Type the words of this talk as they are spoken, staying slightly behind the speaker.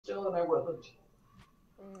when I wasn't.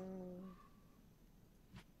 Mm,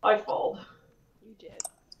 I failed. you did.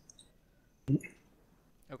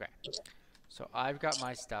 Okay. So I've got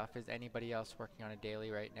my stuff. Is anybody else working on a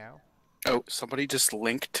daily right now? Oh, somebody just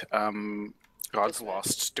linked God's Just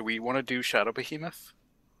Lost. Do we want to do Shadow Behemoth?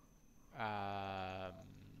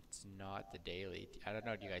 It's not the daily. I don't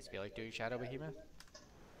know. Do you guys feel like doing Shadow Behemoth?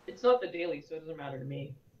 It's not the daily, so it doesn't matter to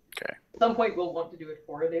me. Okay. At some point, we'll want to do it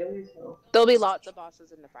for a daily, so. There'll be lots of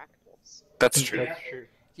bosses in the fractals. That's true. Yeah. True.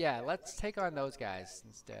 Yeah, let's take on those guys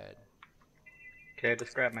instead. Okay, I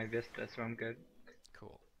just grabbed my Vista, so I'm good.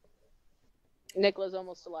 Cool. Nicola's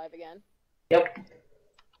almost alive again. Yep.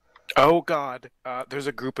 Oh god, there's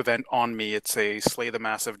a group event on me. It's a Slay the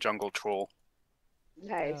Massive Jungle Troll.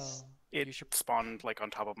 Nice. Oh, It you should. spawned like on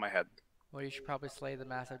top of my head. Well, you should probably slay the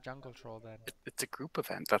massive jungle troll then. It's a group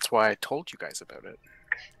event. That's why I told you guys about it.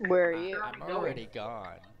 Where are you? I'm already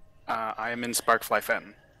gone. I am in Sparkfly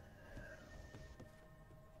Fen.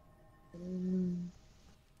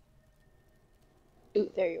 Ooh,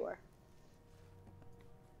 there you are.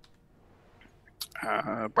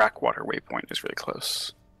 Brackwater Waypoint is really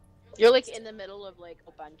close. You're like in the middle of like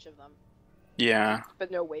a bunch of them, Yeah, but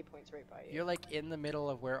no waypoints right by you. You're like in the middle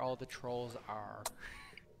of where all the trolls are.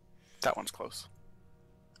 that one's close.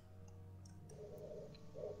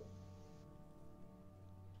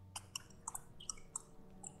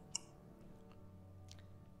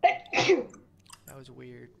 That was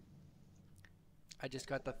weird. I just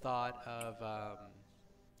got the thought of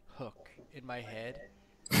Hook in my head.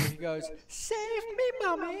 He goes, "Save me,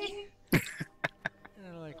 mommy!"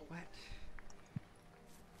 And I'm like, what?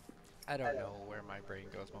 I don't know where my brain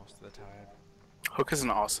goes most of the time. Hook is an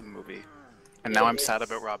awesome movie. And now I'm sad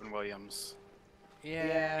about Robin Williams.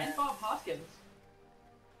 Yeah. And Bob Hoskins.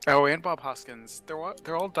 Oh, and Bob Hoskins.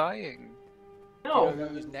 They're all dying. No. You know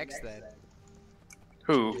who's next then?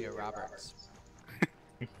 Who? Julia Roberts.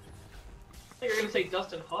 I thought you were gonna say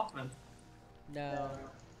Dustin Hoffman. No.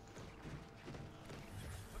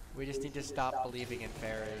 We just need to stop believing in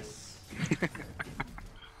fairies.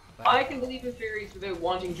 But I can believe in fairies without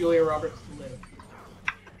wanting Julia Roberts to live.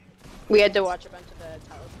 We had to watch a bunch of the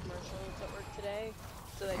commercials at work today,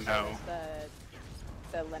 so they showed no. us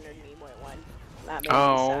the Leonard Nimoy one. That made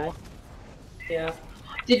Oh. me sad. Yeah.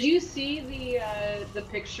 Did you see the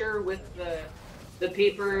picture with the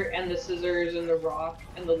paper and the scissors and the rock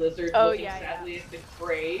and the lizard looking sadly at the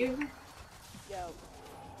grave? Yo.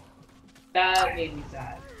 That made me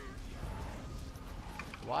sad.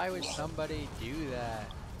 why would somebody do that?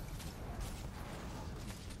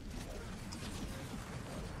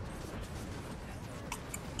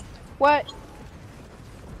 What?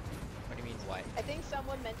 What do you mean, what? I think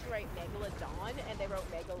someone meant to write Megaladong, and they wrote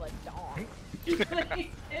Megaladong. He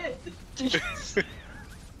did.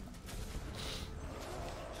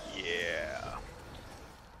 Yeah.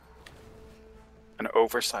 An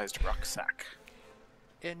oversized rucksack.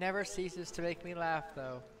 It never ceases to make me laugh,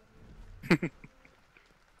 though.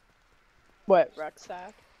 What,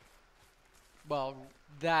 rucksack? Well,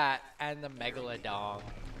 that and the Megalodon.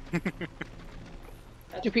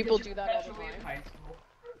 That's Do people what you do that all the perpetually in time? high school.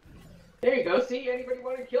 There you go. See, anybody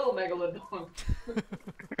want to kill Megalodon?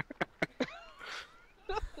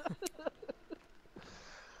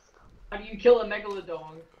 How do you kill a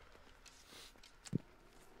Megalodon?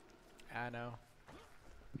 I know.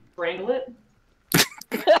 Strangle it?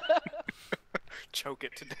 Choke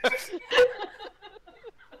it to death.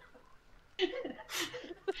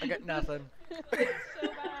 I got nothing. It's so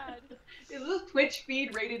bad. Is this Twitch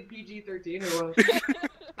feed rated PG-13 or what?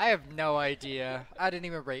 I have no idea. I didn't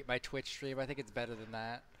even rate my Twitch stream. I think it's better than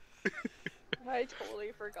that. I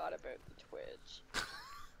totally forgot about the Twitch.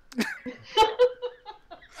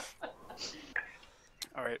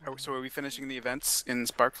 Alright, so are we finishing the events in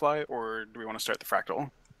Sparkfly, or do we want to start the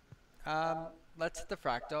Fractal? Let's hit the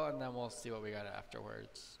Fractal and then we'll see what we got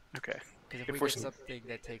afterwards. Okay. Because if If we we're get s- something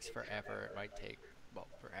that takes forever, it might take, well,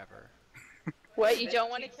 forever. What, you don't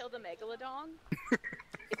want to kill the Megalodon?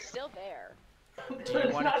 It's still there. Do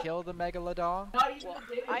you want to kill the Megalodon? Not even Well,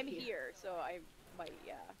 a day. I'm here, so I might,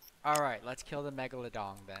 yeah. Alright, let's kill the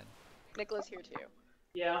Megalodon then. Nicola's here too.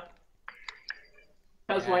 Yeah.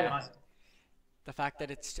 Because why Yeah. not? The fact that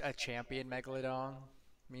it's a champion Megalodon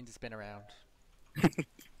means it's been around.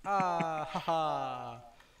 Ah, haha.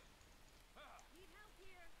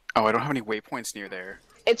 Oh, I don't have any waypoints near there.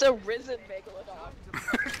 It's a risen Megalodon.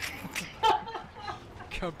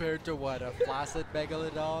 Compared to what, a flaccid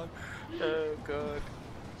Megalodon? Oh, God.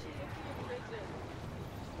 She's a risen.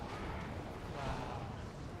 Wow.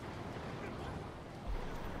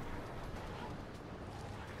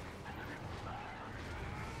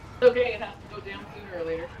 Okay, it has to go down sooner or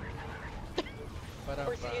later.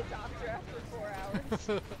 Or see a doctor after 4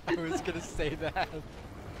 hours. I was gonna say that.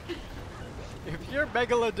 If your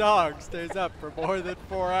Megaladong stays up for more than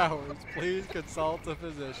 4 hours, please consult a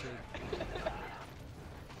physician.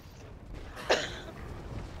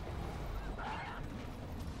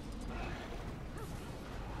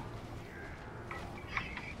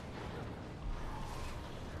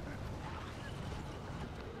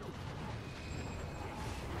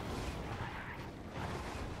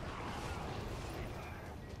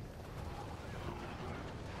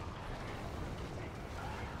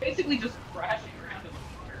 Basically just crashing around in the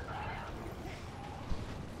water.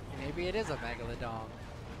 Maybe it is a Megalodon.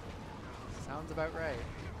 Sounds about right.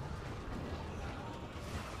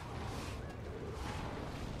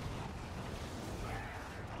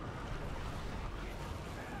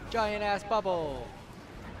 Giant ass bubble!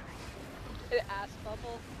 An ass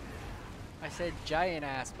bubble? I said giant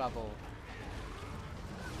ass bubble.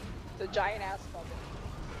 The giant ass bubble.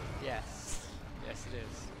 Yes. Yes it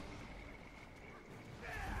is.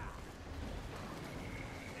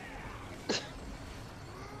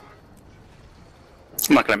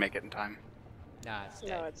 I'm not gonna make it in time. Nah, it's dead.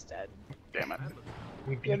 No, it's dead. Damn it.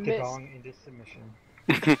 We You beat the missed. gong into submission.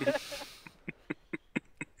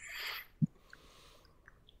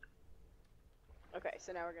 Okay,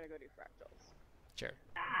 so now we're gonna go do fractals. Sure.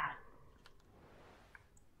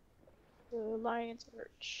 The Lion's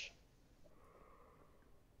Arch.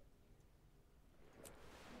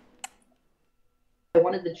 I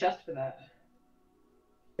wanted the chest for that.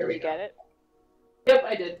 There we Did you go. get it? Yep,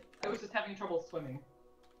 I did. I was just having trouble swimming.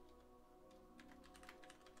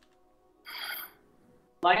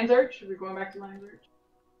 Lion's Arch? Are we going back to Lion's Arch?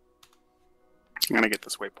 I'm gonna get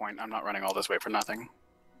this waypoint. I'm not running all this way for nothing.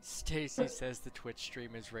 Stacy says the Twitch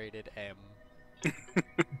stream is rated M.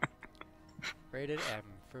 Rated M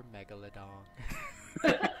for Megalodon.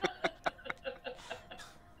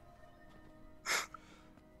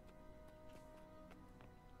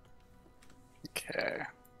 Okay.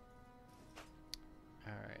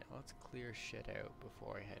 Alright, let's clear shit out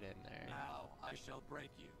before I head in there. Now I shall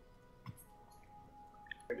break you.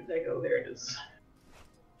 Where did I go? There it is.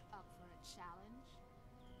 Up for a challenge?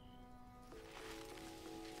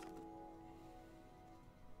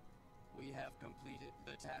 We have completed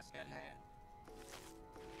the task at hand.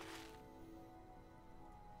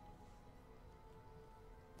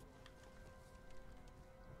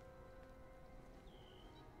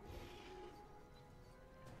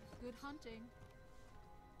 Good hunting.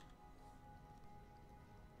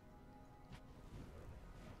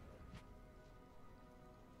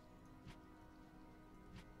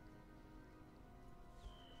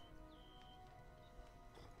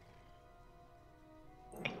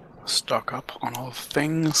 Stock up on all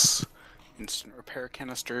things. Instant repair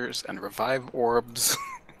canisters and revive orbs.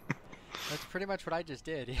 That's pretty much what I just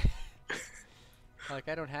did. Like,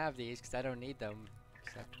 I don't have these because I don't need them.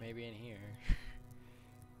 Except maybe in here.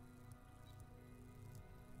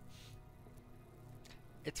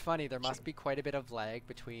 It's funny, there must be quite a bit of lag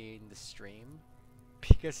between the stream.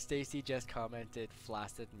 Because Stacy just commented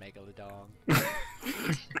flaccid Megalodon.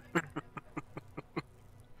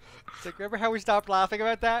 It's like, remember how we stopped laughing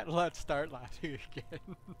about that? Let's start laughing again.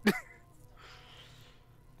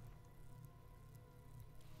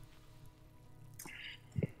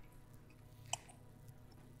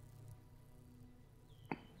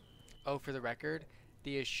 Oh, for the record,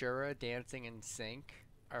 the Ashura dancing in sync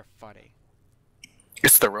are funny.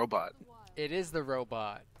 It's the robot. It is the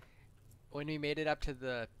robot. When we made it up to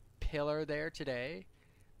the pillar there today,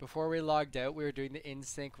 before we logged out, we were doing the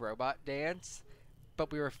in-sync robot dance,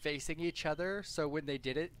 but we were facing each other, so when they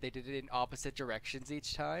did it in opposite directions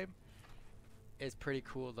each time. It's pretty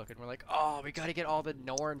cool looking. We're like, oh, we gotta get all the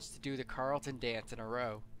Norns to do the Carlton dance in a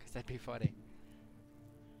row, because that'd be funny.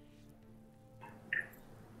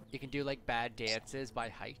 You can do like bad dances by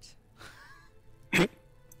height. Hey,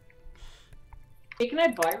 can I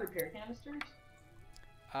buy repair canisters?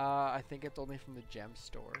 I think it's only from the gem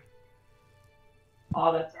store.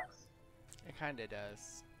 Oh, that sucks. It kinda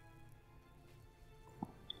does.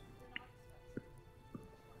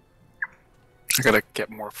 I gotta get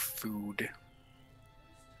more food.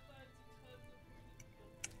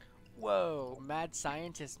 Whoa, mad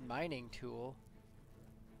scientist mining tool.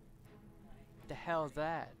 The hell is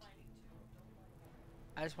that?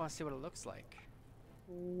 I just want to see what it looks like.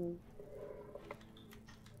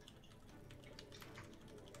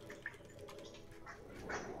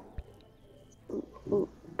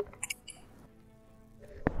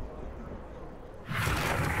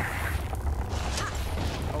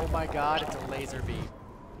 Oh my god, it's a laser beam.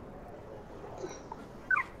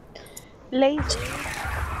 Lazy.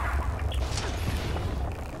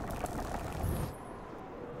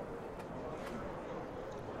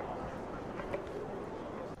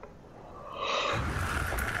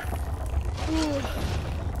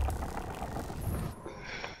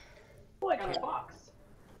 out of the box.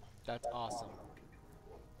 That's awesome.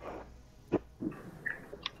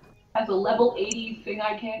 Has a level 80 thing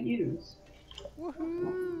I can't use.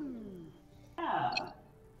 Woohoo! Yeah.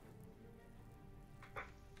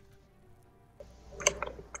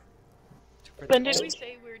 When did we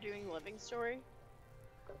say we were doing Living Story?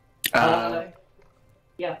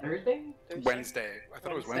 Yeah, Thursday? Wednesday. I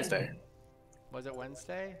thought it was Wednesday. Was it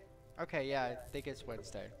Wednesday? Okay, yeah, I think it's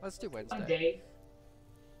Wednesday. Let's do Wednesday. Monday.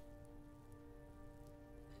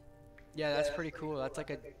 Yeah, that's pretty cool. That's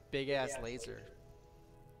like a big ass laser.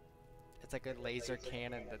 It's like a laser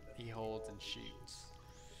cannon that he holds and shoots.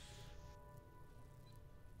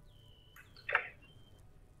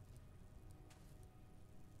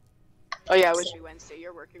 Oh yeah, it would be Wednesday.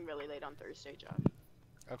 You're working really late on Thursday, Josh.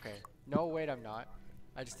 Okay. No, wait, I'm not.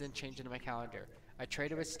 I just didn't change it in my calendar. I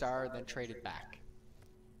traded with Star and then traded back.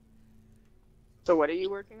 So what are you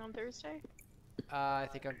working on Thursday? I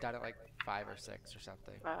think I'm done at like 5 or 6 or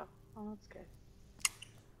something. Wow. Oh, that's good.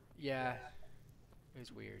 Yeah. It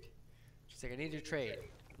was weird. She's like, I need to trade.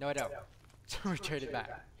 No, I don't. So we traded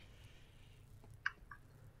back.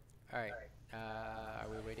 Alright. Are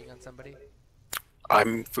we waiting on somebody?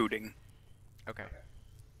 I'm fooding. Okay.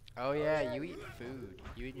 Oh yeah, you eat food.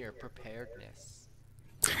 You eat your preparedness.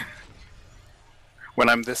 When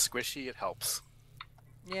I'm this squishy, it helps.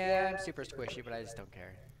 Yeah, I'm super squishy, but I just don't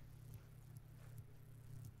care.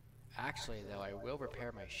 Actually, though, I will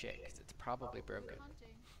repair my shit, because it's probably broken.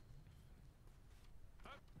 Hunting.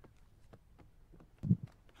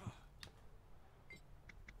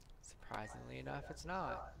 Surprisingly enough, it's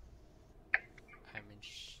not. I'm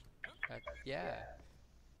in yeah.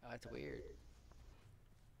 Oh, that's weird.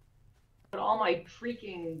 Put all my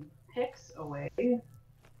freaking picks away.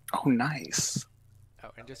 Oh, nice. Oh,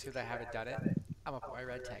 and just because I haven't done it, I'm gonna put my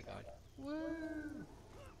red tag on. Woo!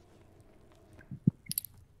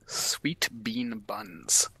 Sweet bean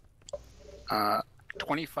buns.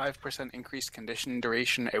 25% increased condition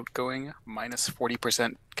duration outgoing, minus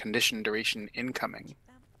 40% condition duration incoming.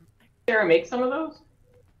 Sarah, make some of those?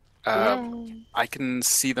 I can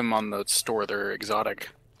see them on the store. They're exotic.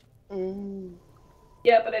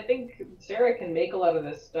 Yeah, but I think Sarah can make a lot of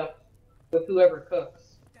this stuff with whoever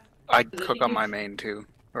cooks. I cook on my main too,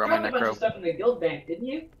 or on my You found a bunch of necro. stuff in the guild bank, didn't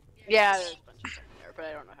you? Yeah, there's a bunch of stuff in there, but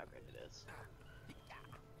I don't know how good it is.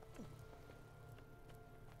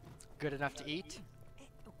 Good enough to eat?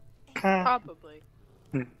 Probably.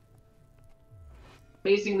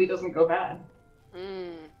 Amazingly doesn't go bad.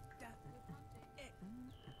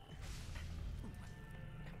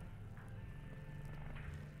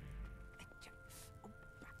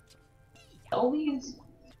 Sell these?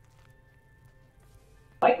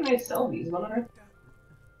 Why can I sell these? What on earth?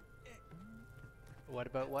 What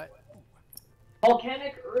about what?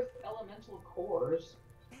 Volcanic Earth Elemental Cores.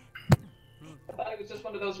 I thought it was just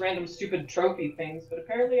one of those random stupid trophy things, but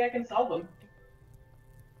apparently I can sell them.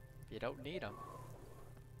 You don't need them.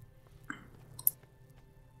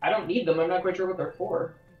 I don't need them, I'm not quite sure what they're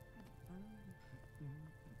for. You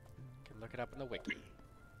can look it up in the wiki.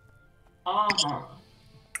 Uh-huh.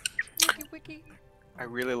 Wiki. I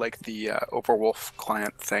really like the Overwolf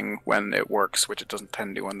client thing when it works, which it doesn't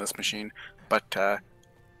tend to on this machine. But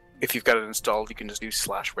if you've got it installed, you can just do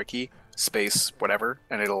 /wiki space whatever,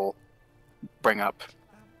 and it'll bring up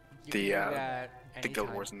the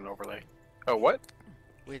Guild Wars in an overlay. Oh, what?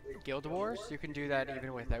 With Guild Wars, you can do that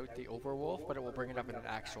even without the Overwolf, but it will bring it up in an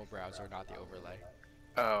actual browser, not the overlay.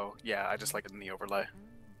 Oh, yeah, I just like it in the overlay.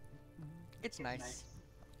 It's nice.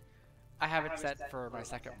 I have it set for my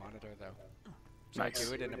second monitor, though. So Nice. I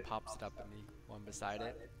do it and it pops it up in the one beside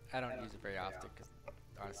it. I don't use it very often, because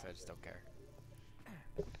honestly, I just don't care.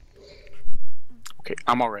 Okay,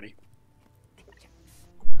 I'm all ready.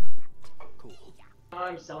 Cool.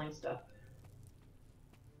 I'm selling stuff.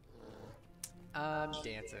 I'm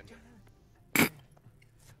dancing.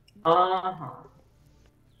 Uh-huh.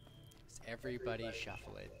 Just everybody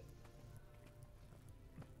shuffling.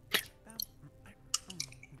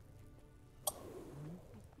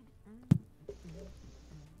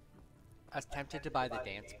 I was tempted to buy the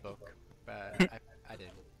dance book, but I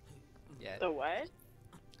didn't yet. The what?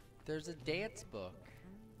 There's a dance book.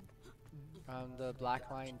 The Black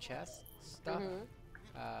Lion Chess stuff.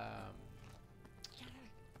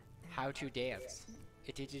 How to dance.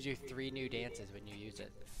 It teaches you 3 new dances when you use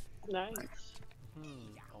it. Nice.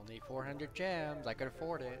 Only 400 gems. I could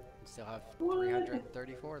afford it. And still have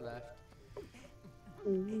 334 left.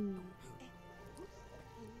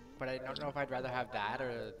 But I don't know if I'd rather have that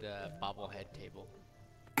or the bobblehead table.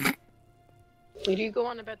 You do go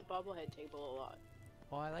on about the bobblehead table a lot.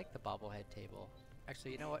 Well, I like the bobblehead table.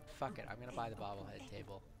 Actually, you know what? Fuck it. I'm gonna buy the bobblehead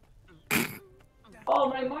table. Oh,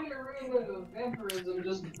 my minor rune of vampirism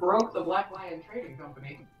just broke the Black Lion Trading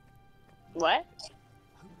Company. What?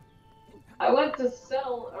 I went to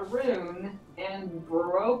sell a rune and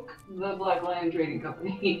broke the Black Lion Trading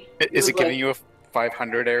Company. Is it giving you a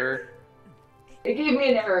 500 error? It gave me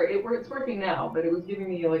an error. It's working now, but it was giving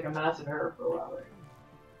me like a massive error for a while there.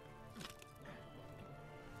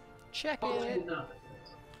 Check Oh, it. no.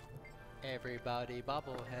 Everybody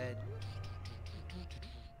bobblehead.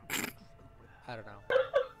 I don't know.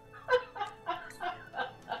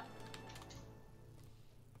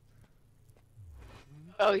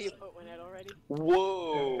 Oh, you put one out already?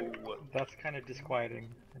 Whoa! That's kind of disquieting.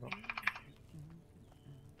 I don't...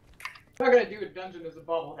 You're not gonna do a dungeon as a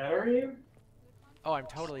bobblehead, are you? Oh, I'm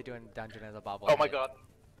totally doing dungeon as a bobblehead. Oh my god.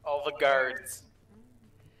 All the guards.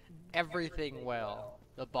 Everything well.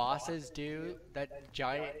 The bosses do. That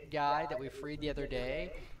giant guy that we freed the other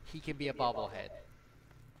day, he can be a bobblehead.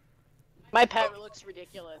 My pet looks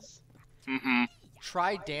ridiculous. Mm-hmm.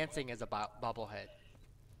 Try dancing as a bobblehead.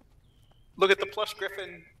 Look at the plush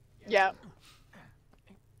griffin. Yeah.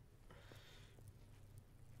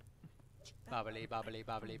 Bobbly, bobbly,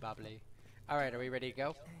 bobbly, bobbly. Alright, are we ready to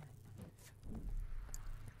go?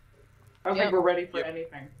 I don't think we're ready for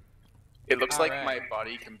anything. It looks like Alright. my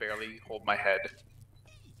body can barely hold my head.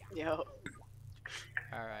 Yo.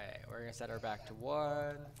 Alright, we're gonna set her back to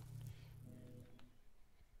 1.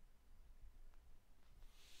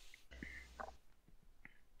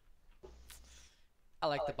 I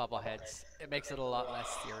like the bubbleheads. It makes it a lot less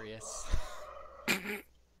serious.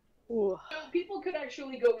 Ooh. People could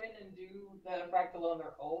actually go in and do the fractal on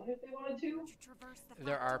their own if they wanted to.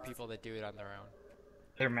 There are people that do it on their own.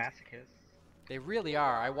 They're masochists. They really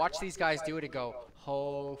are. I watch these guys do it and go,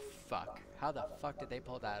 oh fuck. How the fuck did they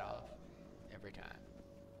pull that off? Every time.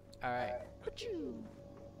 Alright.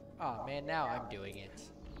 Oh man, now I'm doing it.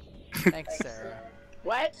 Thanks, Sarah.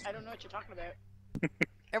 What? I don't know what you're talking about.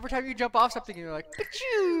 Every time you jump off something, you're like,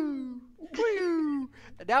 Pachoo! Woo!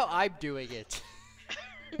 And now I'm doing it.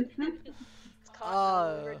 It's cotton all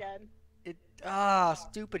over again.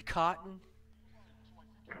 Stupid cotton.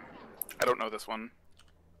 I don't know this one.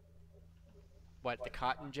 What, the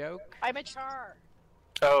cotton joke? I'm a char.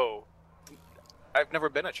 Oh. I've never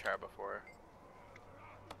been a char before.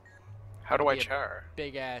 How do I char?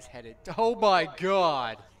 Big ass headed. Oh my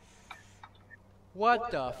god!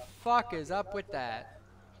 What the fuck is up with that?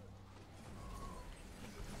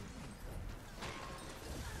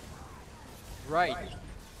 Right.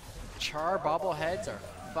 Char bobbleheads are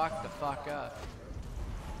fucked the fuck up.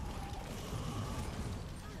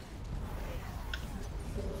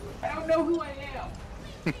 I don't know who I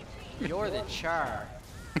am. You're the char.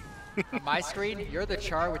 On my screen, you're the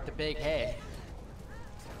char with the big head.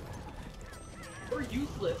 We're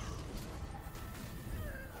useless.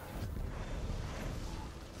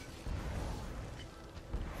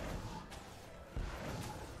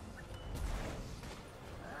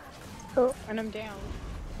 Oh, and I'm down.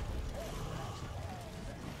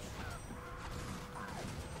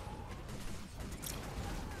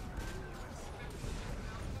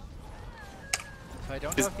 So I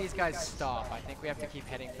don't know if these guys stop. I think we have to keep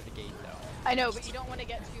heading for the gate though. I know, but you don't want to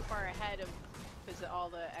get too far ahead of because all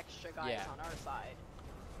the extra guys Yeah. on our side.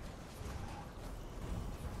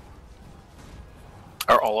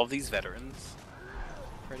 Are all of these veterans?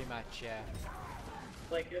 Pretty much, yeah.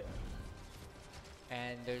 Like it.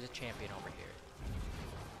 And there's a champion over here.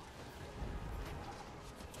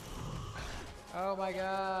 Oh my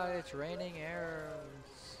god, it's raining arrows.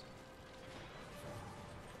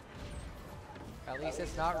 At least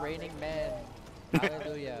it's not raining men.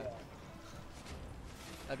 Hallelujah.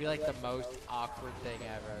 That'd be like the most awkward thing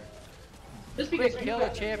ever. Just because Quick, kill the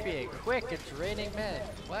champion! Quick, it's raining men!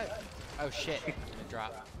 What? Oh shit, I'm gonna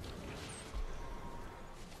drop.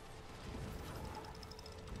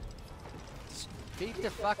 Beat the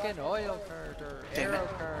fucking oil cart or arrow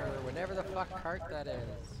cart or whatever the fuck cart that is.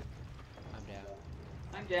 I'm down.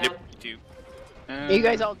 I'm down. Yep, do. Are you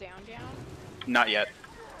guys all down? Not yet.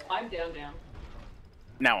 I'm down.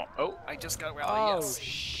 Now. Oh, I just got rally, Oh yes.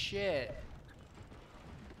 shit.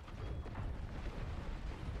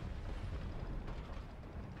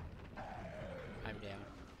 I'm down.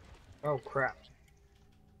 Oh crap.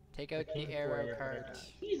 Take out the arrow cart.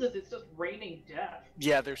 Jesus, it's just raining death.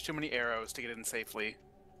 Yeah, there's too many arrows to get in safely.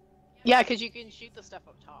 Yeah, because you can shoot the stuff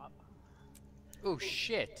up top. Oh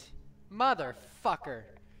shit. Motherfucker.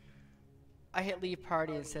 I hit leave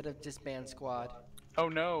party instead of disband squad. Oh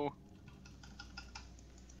no.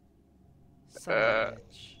 Son of a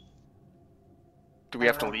bitch. Do we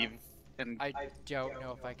have to leave? And I don't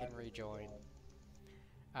know if I can rejoin.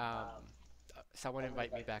 Someone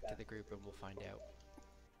invite me back to the group and we'll find out.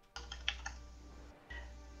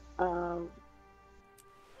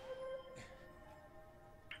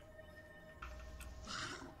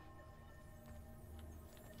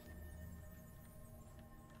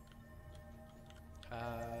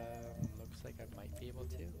 Looks like I might be able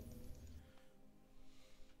to.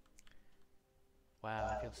 Wow,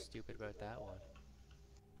 I feel stupid about that one.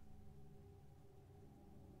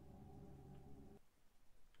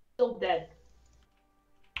 Still dead.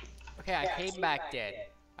 Okay, I came back dead.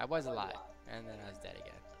 I was alive, and then I was dead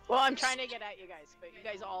again. Well, I'm trying to get at you guys, but you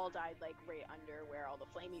guys all died like right under where all the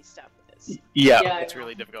flamey stuff is. Yeah, it's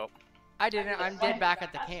really difficult. I didn't. I'm dead back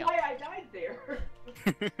at the camp. That's why I died there.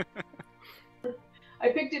 I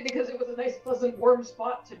picked it because it was a nice, pleasant, warm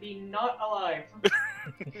spot to be not alive.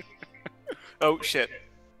 Oh shit.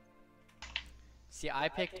 See, I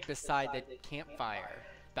picked beside the campfire,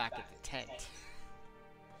 back at the tent.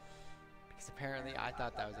 Because apparently I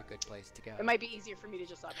thought that was a good place to go. It might be easier for me to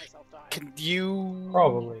just let myself die. Can you...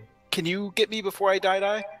 Probably. Can you get me before I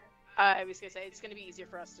die? I was gonna say, it's gonna be easier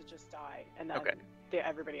for us to just die, and then Okay.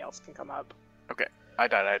 Everybody else can come up. Okay, I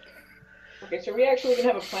died. Okay, so are we actually gonna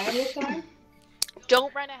have a plan this time?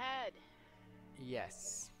 Don't run ahead!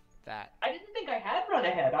 Yes, that. I didn't think I had run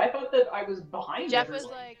ahead. I thought that I was behind Jeff everyone.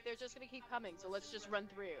 was like, they're just gonna keep coming, so let's just run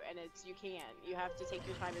through, and you can't. You have to take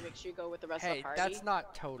your time to make sure you go with the rest of the party. Hey, that's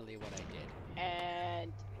not totally what I did.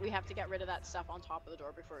 And we have to get rid of that stuff on top of the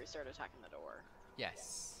door before we start attacking the door.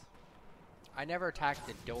 Yes. I never attacked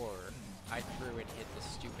the door. I threw and hit the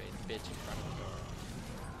stupid bitch in front of the door.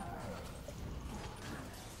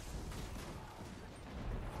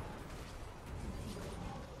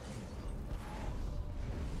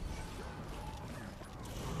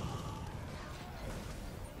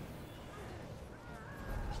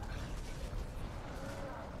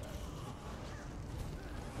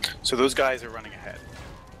 So those guys are running ahead.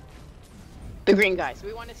 The green guys.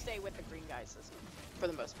 We want to stay with the green guys for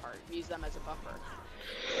the most part. Use them as a buffer.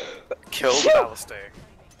 Kill the Ballistae.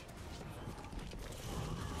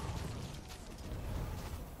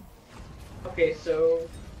 Okay, so...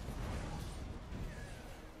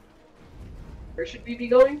 where should we be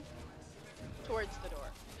going? Towards the door.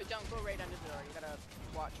 But don't go right under the door. You gotta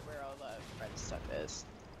watch where all the red stuff is.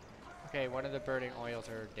 Okay, one of the burning oils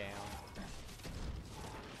are down.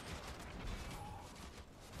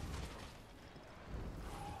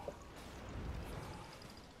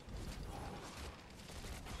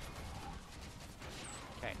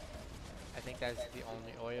 Okay, I think that's the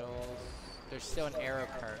only oils. There's still an arrow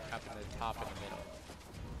cart up in the top in the middle.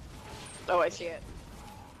 Oh, I see it.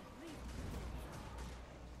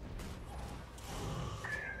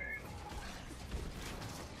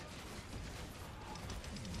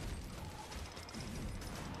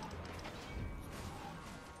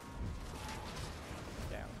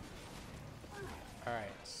 Down.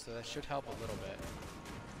 Alright, so that should help a little bit.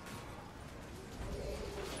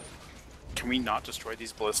 Can we not destroy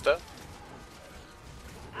these ballista?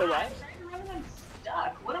 The what? I'm trying to run and I'm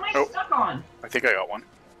stuck. What am I stuck on? I think I got one.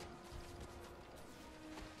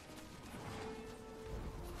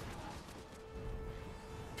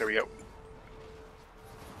 There we go.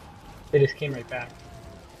 They just came right back.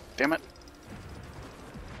 Damn it.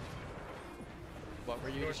 What were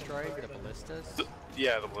you destroying? The ballistas?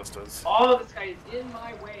 Yeah, the ballistas. Oh, this guy is in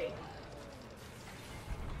my way.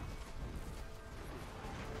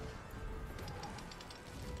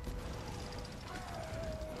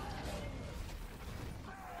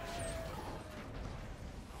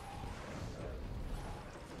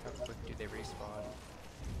 How quick do they respawn?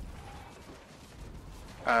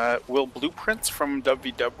 Will blueprints from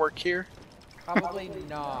WVW work here? Probably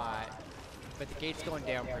not, but the gate's going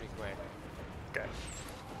down pretty quick. Okay.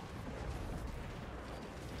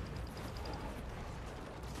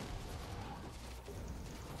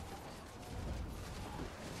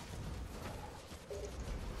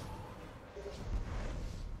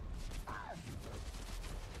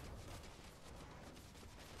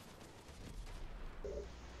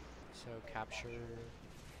 So capture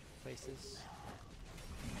places.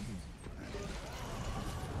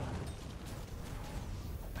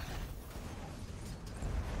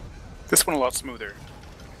 This one a lot smoother.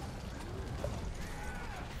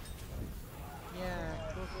 Yeah,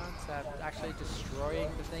 cool concept. Actually destroying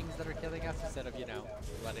the things that are killing us instead of, you know,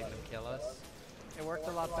 letting them kill us. It worked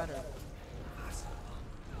a lot better.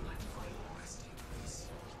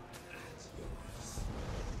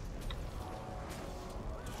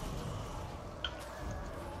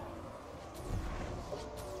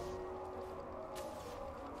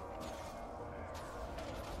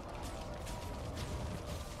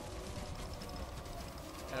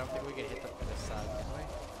 I don't think we can hit them from this side, can we?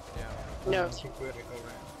 Yeah. No. I think we gotta go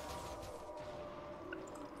around.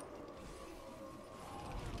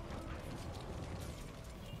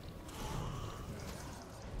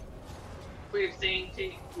 Way of saying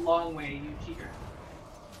take the long way, you cheater.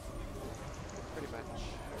 Pretty much.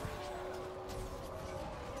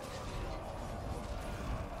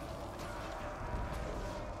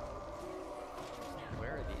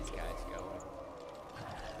 Where are these guys going?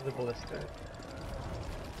 The ballista.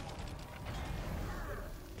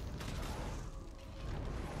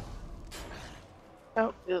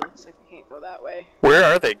 Oh, it looks like we can't go that way. Where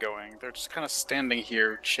are they going? They're just kind of standing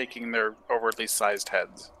here, shaking their overly sized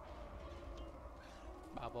heads.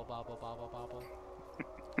 Bobble, bobble, bobble, bobble.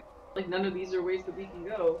 Like none of these are ways that we can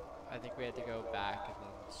go. I think we had to go back and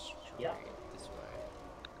then straight this way.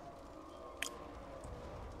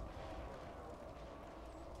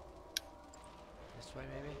 This way,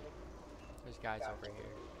 maybe? There's guys over here.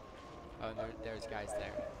 Oh, there's guys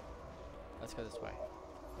there. Let's go this way.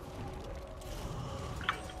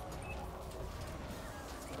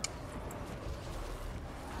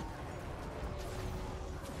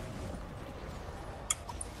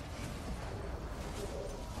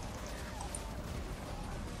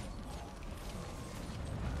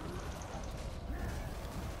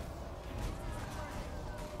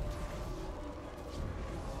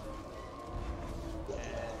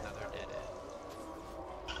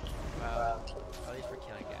 At least we're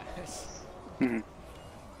killing guys.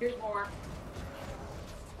 Here's more.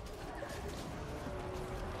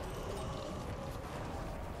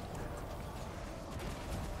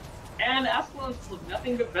 And Ascalon's look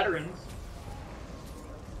nothing but veterans.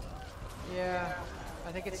 Yeah,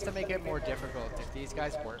 I think it's to make it more difficult. If these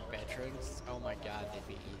guys weren't veterans, oh my god, they'd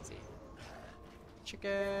be easy.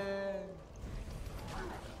 Chicken!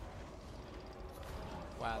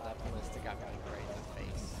 Wow, that ballista got me right in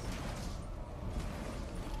the face.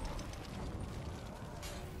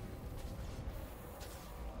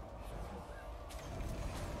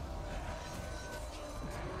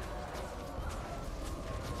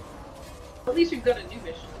 At least we've got a new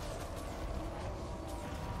mission.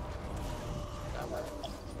 Well,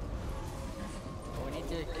 we need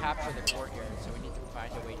to capture the courtyard, so we need to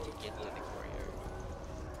find a way to get to the courtyard.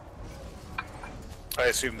 I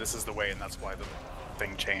assume this is the way, and that's why the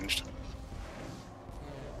thing changed.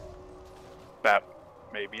 That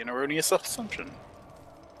may be an erroneous assumption.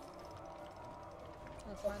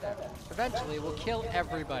 Let's find out. Eventually, we'll kill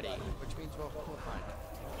everybody, which means we'll find it.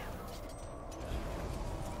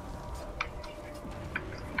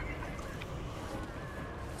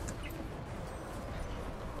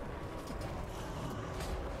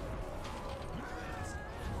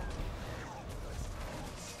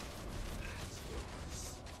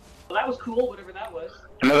 Well, that was cool, whatever that was.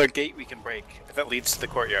 Another gate we can break if it leads to the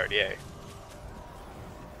courtyard, yay.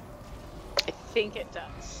 I think it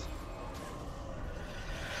does.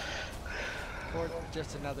 Or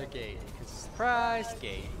just another gate, because surprise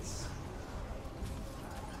gates.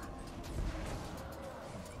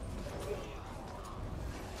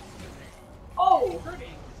 Oh,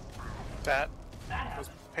 hurting. That That was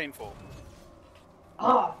happened. painful.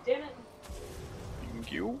 Ah, damn it.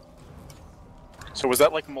 Thank you. So was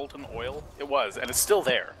that like molten oil? It was, and it's still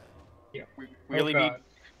there. Yeah. We really need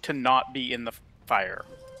to not be in the fire.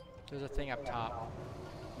 There's a thing up top.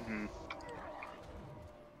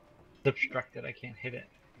 It's obstructed, I can't hit it.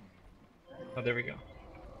 Oh, there we go.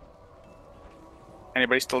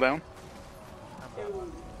 Anybody still down?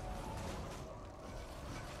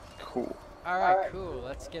 Cool. Alright, cool.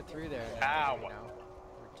 Let's get through there. And then, Ow. you know,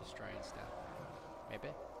 we're destroying stuff. Maybe?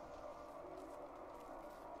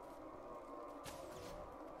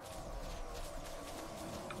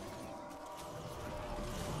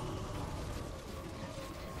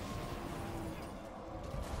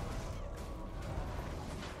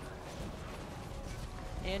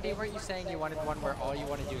 Andy, weren't you saying you wanted one where all you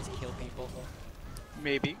want to do is kill people?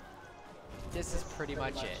 Maybe. This is pretty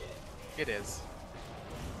much it. It is.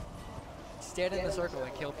 Stand in the circle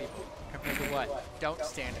and kill people. Compared to what? Don't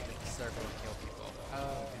stand in the circle and kill people.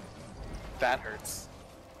 Oh. That hurts.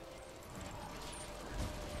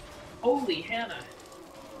 Holy Hannah.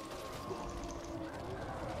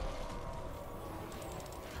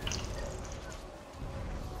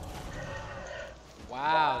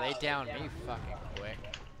 Wow, they downed me fucking quick.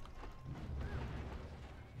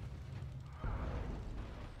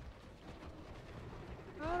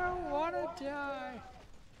 I don't want to die.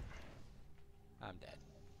 I'm dead.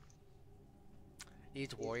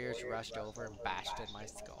 These warriors rushed over and bashed in my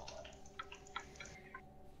skull.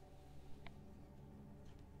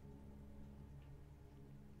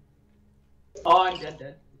 Oh, I'm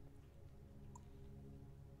dead.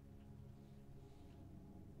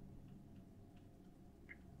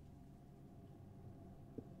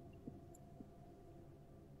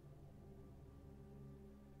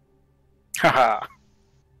 Haha.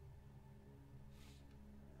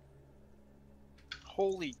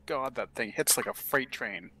 Holy god, that thing hits like a freight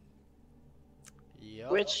train. Yep.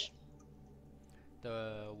 Which?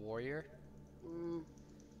 The warrior?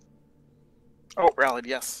 Oh, rallied,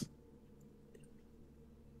 yes.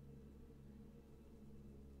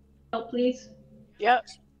 Help, please. Yep.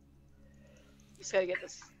 Just gotta get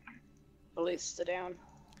this ballista down.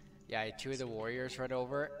 Yeah, I had 2 of the warriors run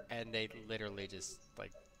over, and they literally just,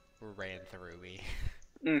 like, ran through me.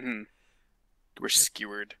 Mm-hmm. We're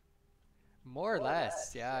skewered. More or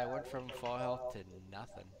less, yeah, I went from full health to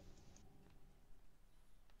nothing.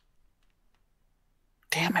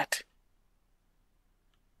 Damn it.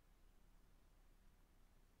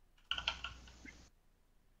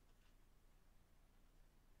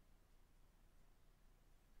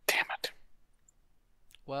 Damn it.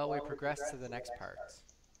 Well, we progressed to the next parts.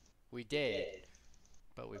 We did,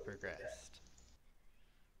 but we progressed.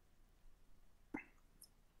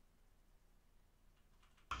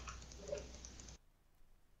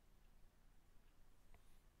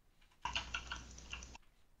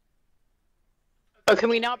 Oh, can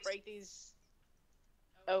we not break these?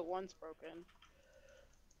 Oh, one's broken.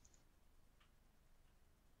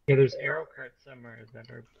 Yeah, there's arrow carts somewhere that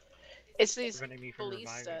are It's these preventing me from reviving.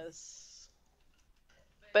 ballistas.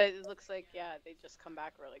 But it looks like, yeah, they just come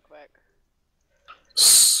back really quick.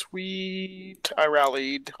 Sweet. I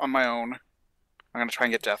rallied on my own. I'm gonna try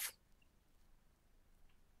and get Jeff.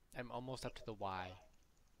 I'm almost up to the Y.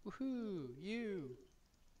 Woohoo! You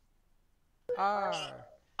are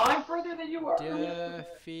I'm further than you are. defeated.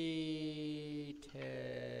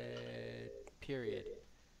 Period.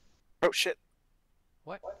 Oh shit.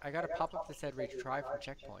 What? I got a pop-up that said retry from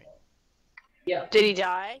checkpoint. Yeah. Did he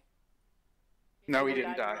die? No, he If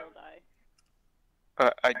didn't died, die. he will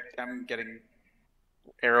die. I am getting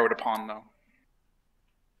arrowed upon though.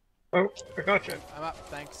 Oh, I gotcha. I'm up,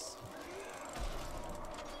 thanks.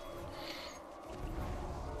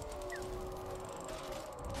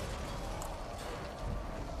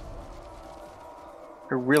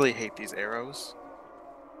 I really hate these arrows.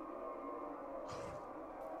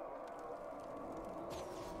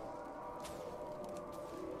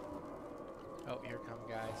 Oh, here come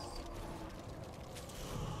guys.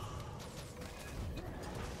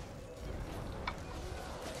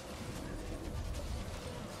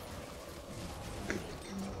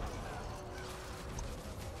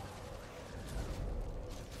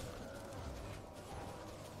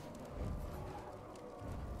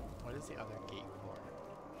 What is the other gate for?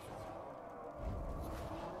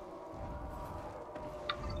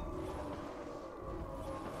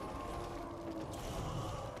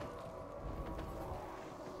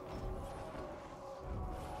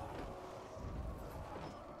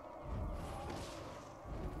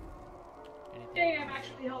 Hey, I'm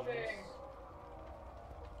actually helping.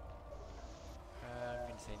 I'm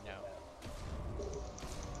gonna say no.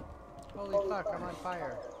 Holy fuck, I'm on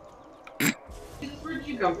fire. Jesus, where did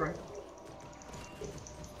you come from? Is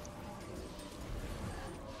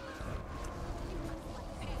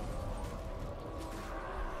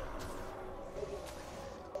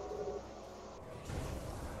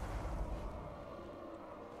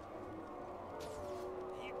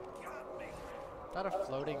that a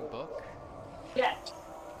floating book? Yeah.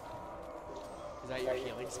 Is that your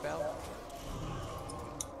healing spell?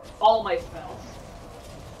 All my spells.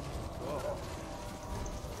 Whoa.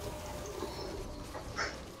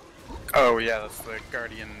 Oh yeah, that's the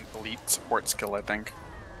Guardian Elite support skill, I think.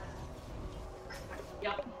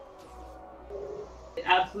 Yep. It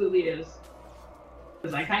absolutely is.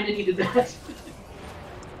 Because I kind of needed that.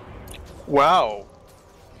 Wow.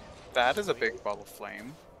 That is a big ball of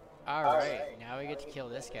flame. Alright, now we get to kill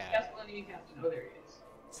this guy. Yes, well, you have to know there he is.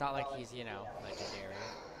 It's not like he's, you know, legendary.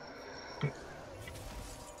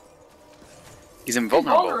 He's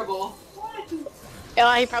invulnerable. Vulnerable? What?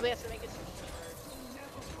 Yeah, he probably has to make it.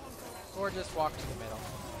 Or just walk to the middle.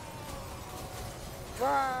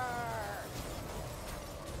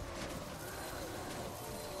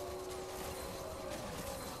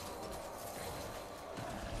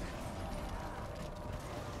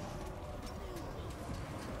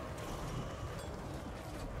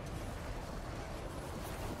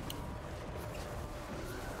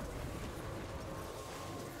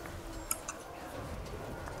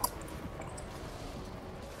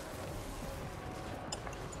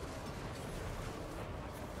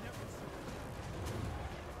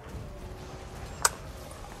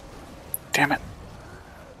 Damn it.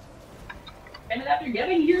 And then after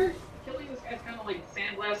getting here, killing this guy's kind of like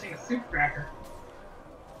sandblasting a soup cracker.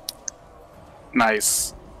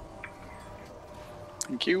 Nice.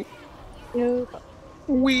 Thank you. No.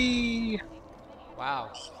 Wee.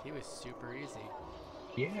 Wow, he was super easy.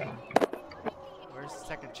 Yeah. Where's the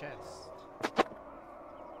second chest?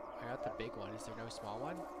 I got the big one. Is there no small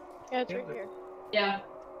one? Yeah, it's right here. Yeah.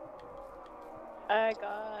 I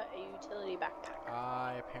got a utility backpack.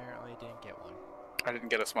 I apparently didn't get one. I didn't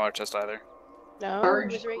get a smaller chest either. No,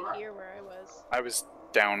 Large it was right crap. here where I was. I was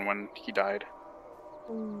down when he died.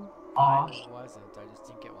 Aw, I wasn't. I just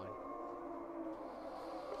didn't get one.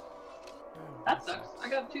 Oh, that sucks. I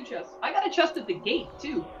got 2 chests. I got a chest at the gate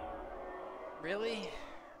too. Really?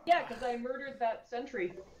 Yeah, because I murdered that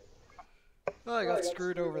sentry. Oh, I got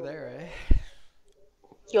screwed over there, eh?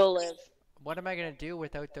 You'll live. What am I gonna do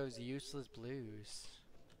without those useless blues?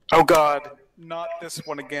 Oh god, not this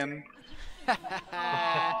one again.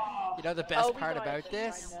 You know the best part about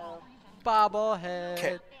this?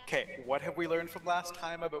 Bobblehead. Okay, what have we learned from last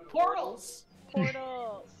time about Portals?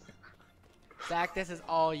 Portals. Zach, this is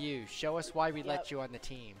all you. Show us why we let you on the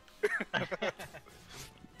team.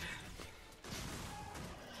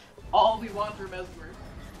 All we want are Mesmer.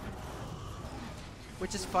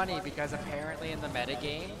 Which is funny because apparently in the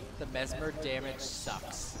metagame, the Mesmer damage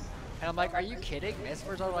sucks. And I'm like, are you kidding?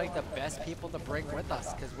 Mesmers are like the best people to bring with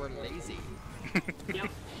us because we're lazy.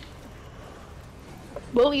 Yep.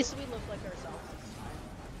 Well, at least we look like ourselves this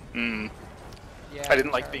time. Yeah, I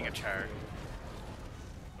didn't like being a char.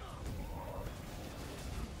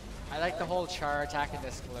 I like the whole char attack in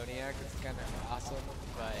this Colonia because it's kind of awesome,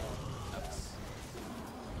 but oops.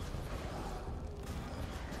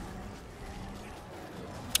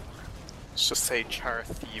 Let's just say char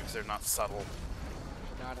thieves are not subtle.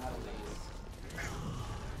 Not in the least.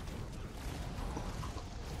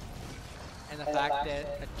 And the fact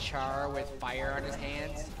that a char with fire on his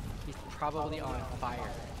hands, he's probably on fire.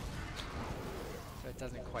 So it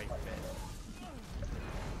doesn't quite fit.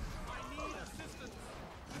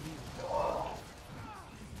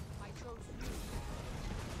 I chose you.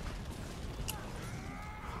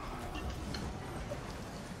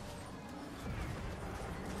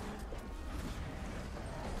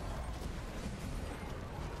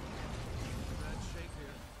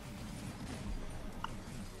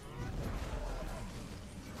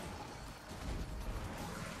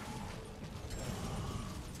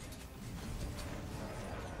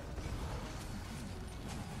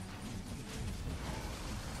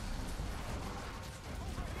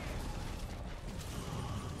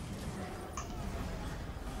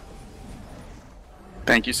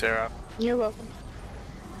 Thank you, Sarah. You're welcome.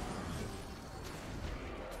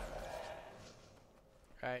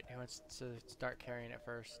 Alright, who wants to start carrying it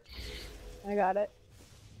first? I got it.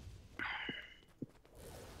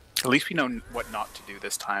 At least we know what not to do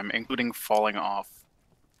this time, including falling off.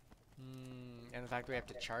 And the fact that we have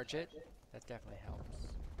to charge it, that definitely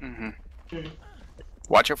helps.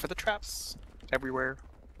 Watch out for the traps everywhere.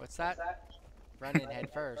 What's that? Run in head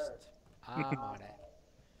first. I'm on it.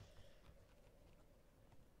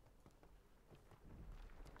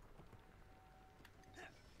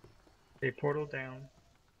 A portal down.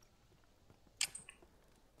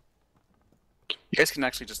 You guys can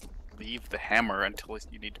actually just leave the hammer until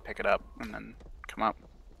you need to pick it up, and then come up.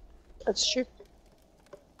 That's true.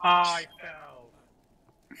 I fell.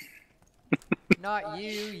 Not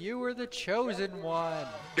you, you were the chosen one.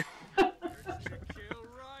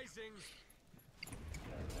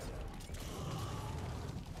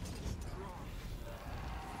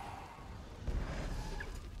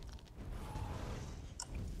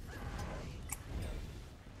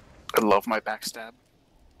 I love my backstab.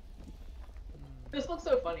 This looks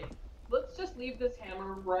so funny. Let's just leave this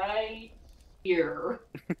hammer right here.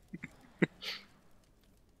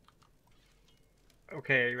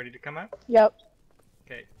 Okay, are you ready to come up? Yep.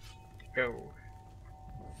 Okay, go.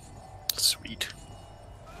 Sweet.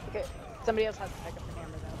 Okay. Somebody else has to pick up the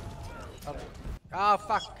hammer though. Oh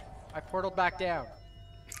fuck! I portaled back down.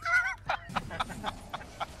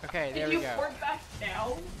 Okay, there Did we you go. port back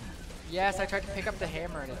down? Yes, I tried to pick up the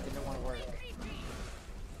hammer and it didn't want to work.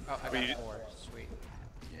 Oh, I got 4. Sweet.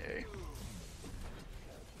 Yay.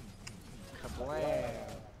 Kablam.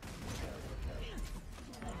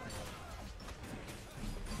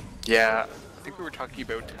 Yeah, I think we were talking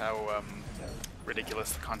about how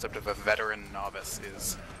ridiculous the concept of a veteran novice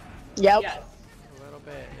is. Yep. Yes. A little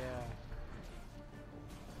bit, yeah.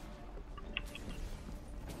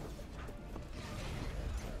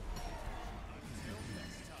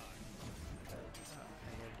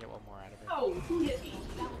 I gotta get one more out of it. Oh, who hit me?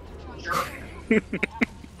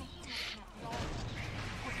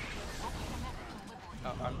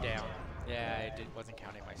 Oh, I'm down. Yeah, I wasn't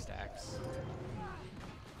counting my stacks.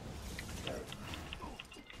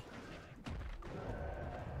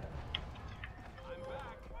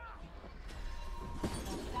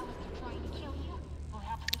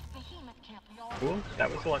 Cool.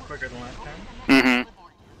 That was a lot quicker than last time. Mm-hmm.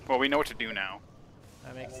 Well, we know what to do now.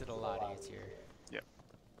 That makes it a lot easier. Yep.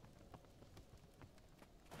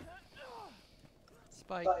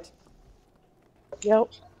 Spiked. Yep.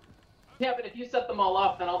 Yeah, but if you set them all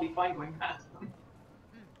off, then I'll be fine going past them.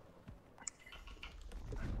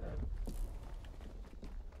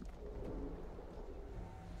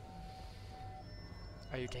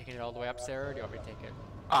 Are you taking it all the way up, Sarah, or do you want me to take it?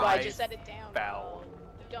 Well, I just set it down. fell.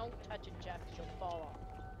 Don't touch it, Jeff. She'll fall off.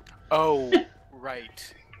 Oh,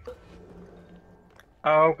 right.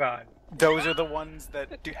 Oh god. Those are the ones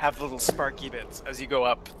that do have little sparky bits as you go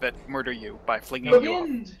up that murder you by flinging The you off.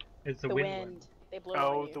 wind! It's the, The wind. wind. They blow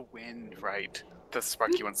Oh, on you. the wind, right. The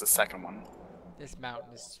sparky one's the second one. This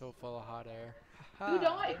mountain is so full of hot air. Who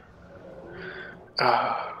died?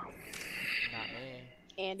 Not me.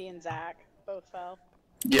 Andy and Zach both fell.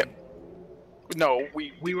 Yep. No,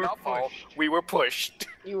 we were did not fall. pushed. We were pushed.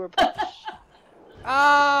 You were pushed.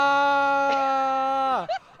 Ah!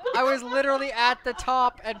 I was literally at the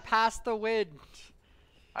top and past the wind.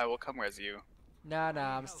 I will come res you. Nah,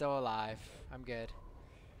 I'm still alive. I'm good.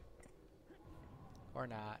 Or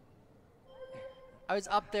not. I was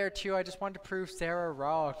up there too. I just wanted to prove Sarah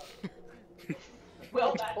wrong. Well,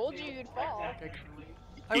 I that told too. you you'd fall.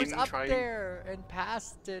 I was Didn't up try- there and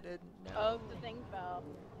passed it, and no. Oh, the thing fell.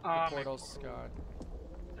 The portal's gone.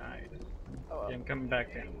 Died. Oh, Yeah, I'm coming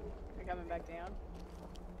back down. you're coming back down?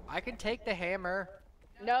 I can take the hammer.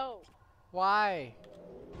 No. Why?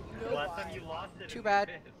 No Last why. time you lost it. Too in bad.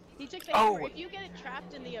 the abyss. He took the Oh. hammer. If you get it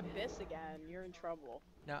trapped in the abyss again, you're in trouble.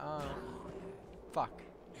 Nuh-uh. Fuck.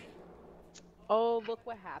 Oh, look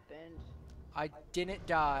what happened. I didn't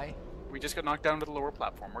die. We just got knocked down to the lower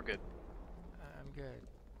platform. We're good. I'm good.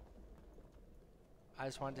 I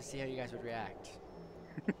just wanted to see how you guys would react.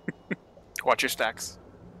 Watch your stacks.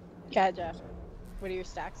 Yeah, Jeff. What are your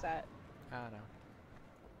stacks at? I don't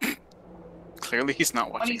know. Clearly he's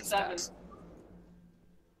not watching his 27. stacks.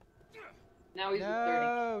 Now he's at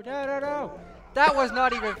 30. No. That was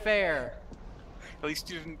not even fair. At least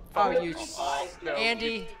you didn't Oh, fall. you... No.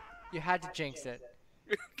 Andy, you had to jinx it.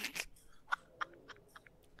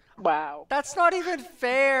 Wow. That's not even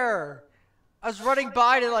fair. I was running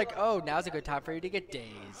by to like, oh, now's a good time for you to get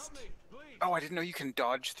dazed. Oh, I didn't know you can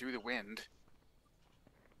dodge through the wind.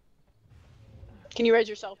 Can you raise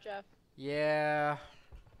yourself, Jeff? Yeah.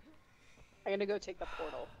 I'm gonna go take the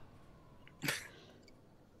portal.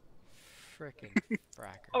 Frickin'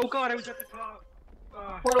 fracker. Oh god, I was at the top.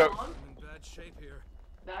 Portal Oh. on? I'm in bad shape here.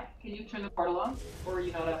 Zach, can you turn the portal on? Or are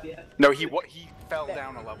you not up yet? No, he fell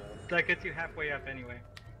down a level. That gets you halfway up anyway.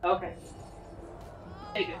 Okay.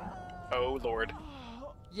 Take it. Oh lord.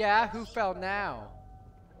 Yeah, who fell now?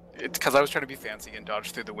 It's because I was trying to be fancy and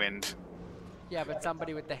dodge through the wind. Yeah, but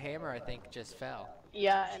somebody with the hammer, I think, just fell.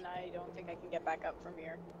 Yeah, and I don't think I can get back up from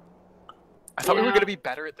here. I thought we were Yeah. going to be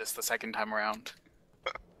better at this the second time around.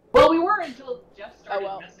 Well, we were until Jeff started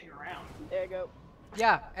well. messing around. There you go.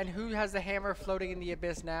 Yeah, and who has the hammer floating in the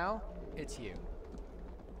abyss now? It's you.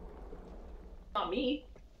 Not me.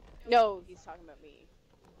 No, he's talking about me.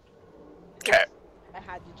 Okay. I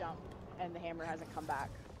had to jump, and the hammer hasn't come back.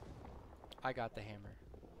 I got the hammer.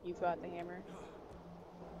 You've got the hammer?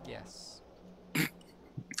 Yes.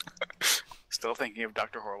 Still thinking of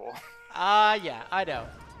Dr. Horrible. Yeah, I know.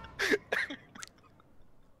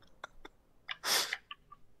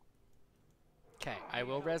 Okay, I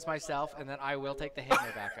will res myself, and then I will take the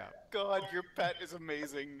hammer back up. God, your pet is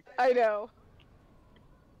amazing. I know.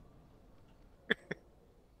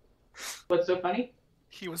 What's so funny?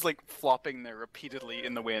 He was like flopping there repeatedly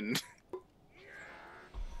in the wind.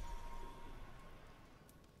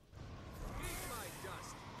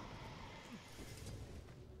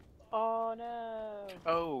 Oh no.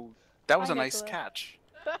 Oh, that was Hi, a nice Nicola. catch.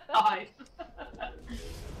 Hi.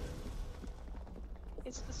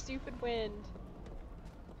 It's the stupid wind.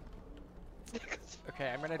 Okay,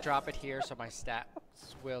 I'm gonna drop it here so my stats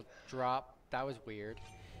will drop. That was weird.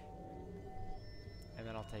 And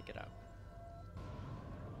then I'll take it up.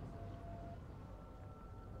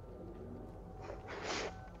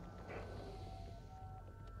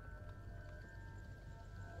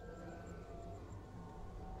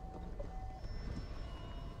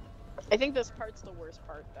 I think this part's the worst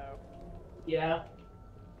part, though. Yeah.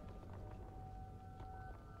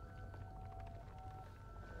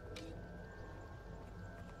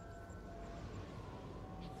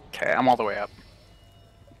 Okay, I'm all the way up.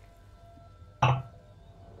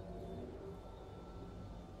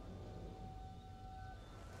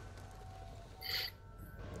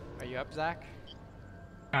 Are you up, Zach?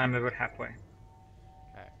 I'm about halfway.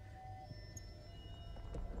 Okay.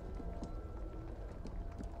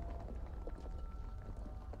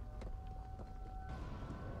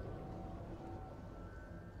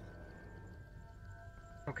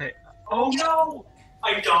 Okay. Oh no!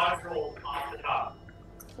 I dodge rolled off the top.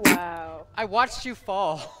 Wow. I watched you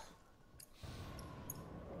fall.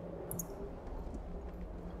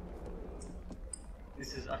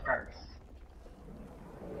 This is a farce.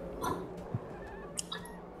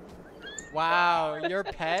 Wow, your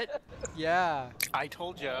pet? Yeah. I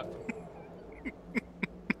told ya.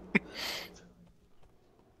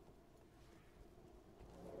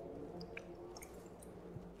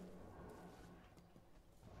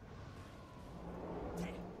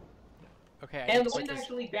 Okay, I And need the to put wind this.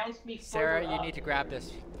 actually bounced me Sarah, further you up. need to grab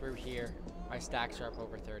this through here. My stacks are up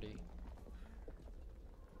over 30.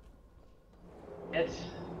 It's...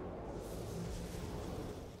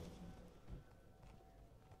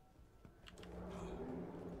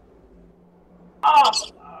 Oh,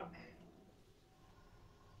 fuck.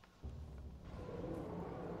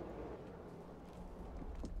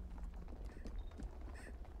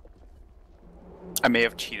 I may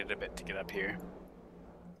have cheated a bit to get up here.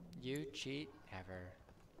 You cheat ever.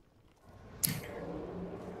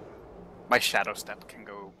 My shadow step can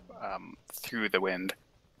go through the wind.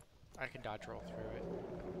 I can dodge roll through it.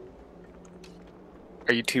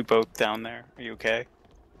 Are you two both down there? Are you okay?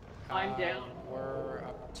 I'm down. We're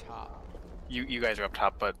up top. You guys are up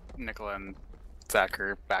top, but Nicola and Zach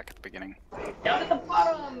are back at the beginning. Down at the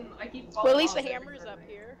bottom! I keep falling Well, at least the off every hammer's up turn.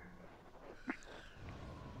 here.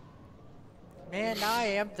 Man, now I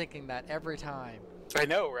am thinking that every time. I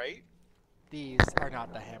know, right? These are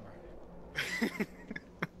not the hammer.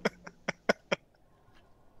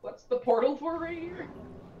 What's the portal for right here?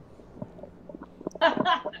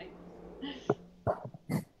 Nice.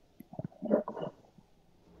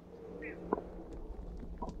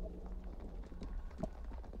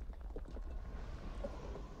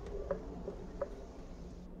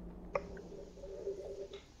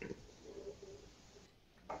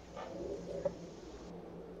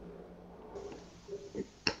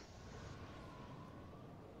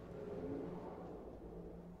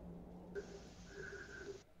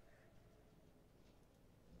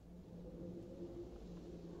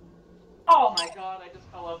 Oh my god, I just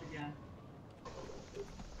fell off again.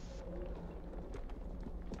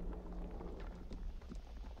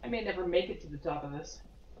 I may never make it to the top of this.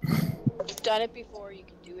 You've done it before, you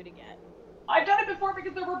can do it again. I've done it before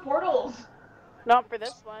because there were portals! Not for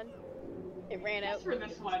this one. It ran Yes, out for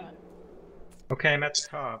this one. Okay, I'm at the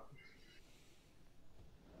top.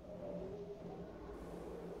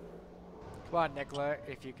 Come on, Nicola.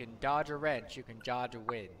 If you can dodge a wrench, you can dodge a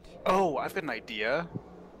wind. Oh, I've got an idea.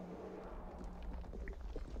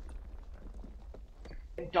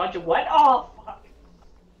 Dodge a what? Oh, fuck.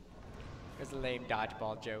 It was a lame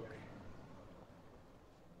dodgeball joke.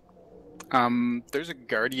 There's a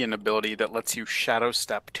guardian ability that lets you shadow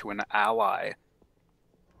step to an ally.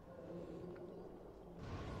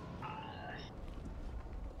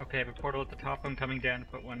 Okay, I have a portal at the top, I'm coming down to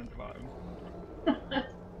put one at the bottom.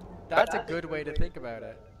 That's a good way to think about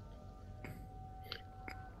it.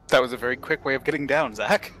 That was a very quick way of getting down,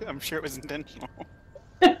 Zach. I'm sure it was intentional.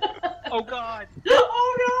 Oh god!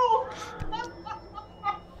 Oh no!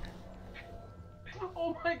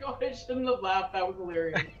 Oh my god, I shouldn't have laughed, that was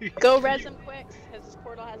hilarious. Go res him quick, because this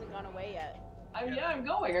portal hasn't gone away yet. Yeah, I'm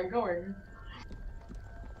going.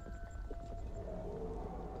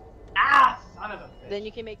 Ah, son of a bitch. Then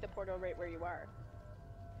you can make the portal right where you are.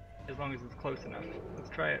 As long as it's close enough. Let's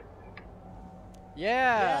try it.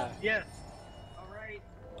 Yeah! Yes! Alright.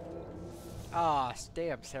 Ah,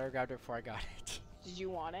 damn, Sarah grabbed it before I got it. Did you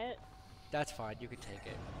want it? That's fine, you can take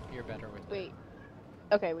it. You're better with it. Wait.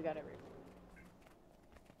 Okay, we got it right.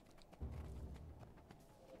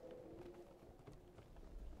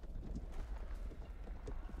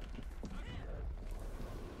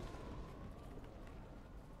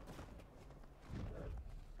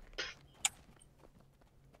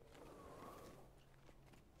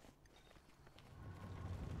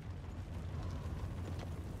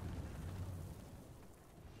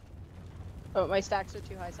 Oh, my stacks are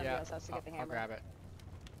too high, somebody else has to get the hammer. I'll grab it.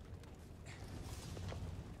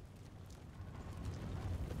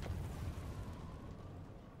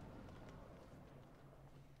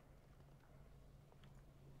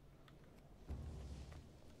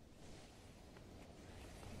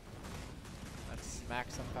 Let's smack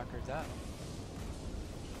some fuckers up.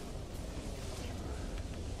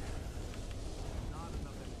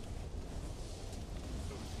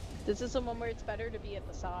 This is the one where it's better to be at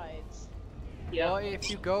the sides. Yeah. Well, if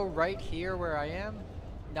you go right here where I am,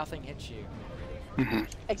 nothing hits you.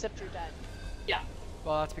 Except you're dead. Yeah.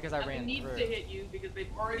 Well, that's because I Nothing ran needs through. to hit you because they've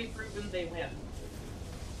already proven they win.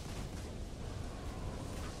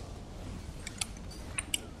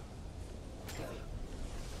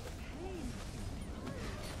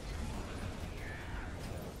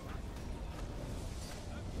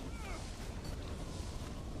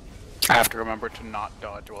 I have to remember to not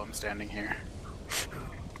dodge while I'm standing here.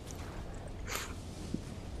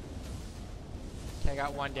 Okay, I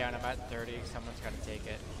got one down. I'm at 30. Someone's got to take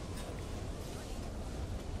it.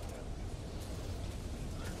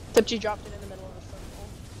 Except you dropped it in the middle of the circle.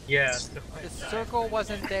 Yeah. The circle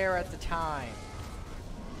wasn't there at the time.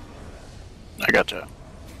 I gotcha.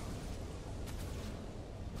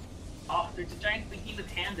 Oh, there's a giant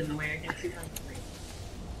behemoth hand in the way. I can't see from the screen.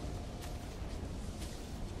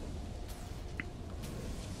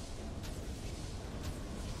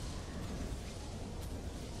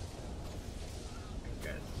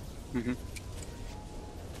 Mm-hmm.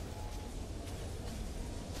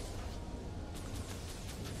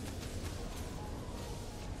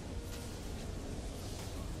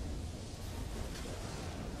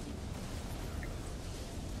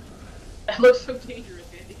 That looks so dangerous,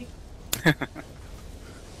 Andy.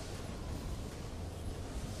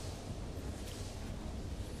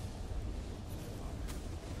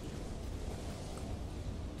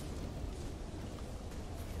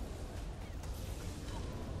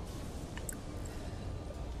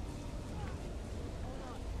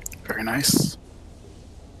 Very nice.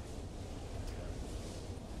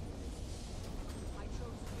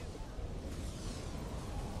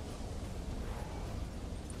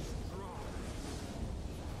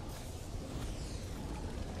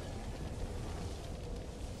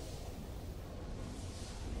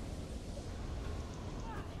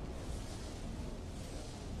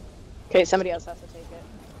 Okay, somebody else has to take it.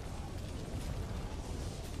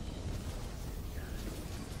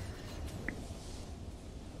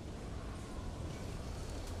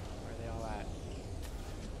 Where are they all at?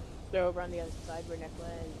 They're over on the other side where Nicola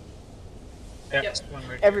and Yeah, Yep. one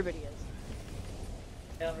right everybody is.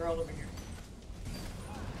 Yeah, they're all over here.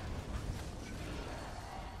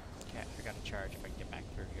 Okay, I got to charge if I can get back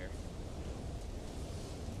through here.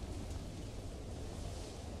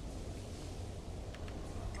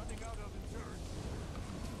 Running out of insurance.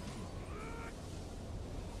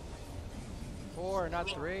 4, not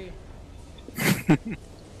 3.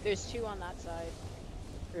 There's 2 on that side.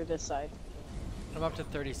 Or this side. I'm up to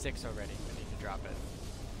 36 already. I need to drop it.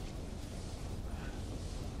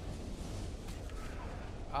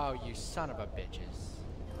 Oh, you son of a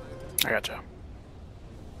bitches. I gotcha.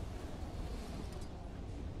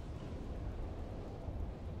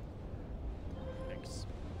 Thanks.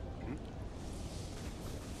 Mhm.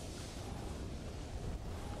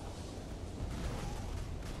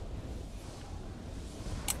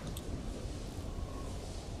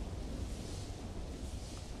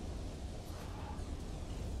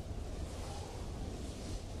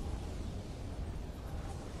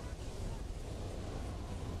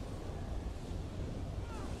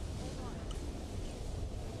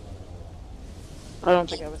 I don't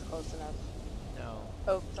think I was close enough. No.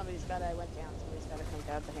 Oh, somebody's got to, I went down. Somebody's got to come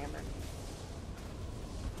grab the hammer.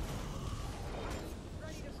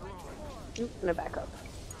 Oop, I'm gonna back up.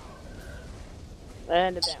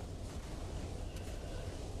 And it down.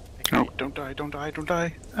 No, don't die, don't die, don't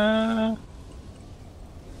die. I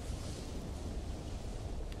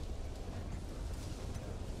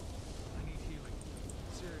need healing.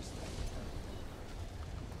 Seriously.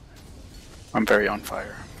 I'm very on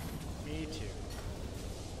fire. Me too.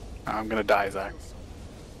 I'm gonna die, Zach.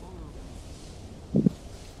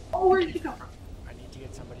 Oh, where did he come from? I need to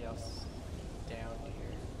get somebody else down here.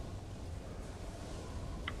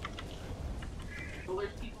 Well,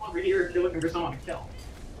 there's people over here if you're looking for someone to kill.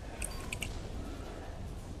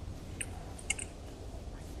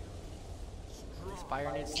 This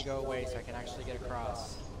fire needs to go away so I can actually get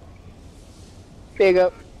across. There you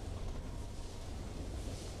go.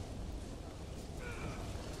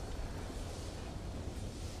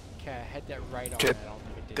 Okay, I had that right on. I Okay, don't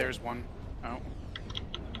think it did. there's one. Oh.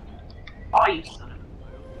 Oh, you son of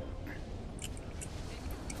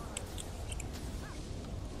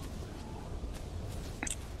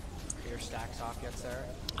Are your stacks off yet, Sarah?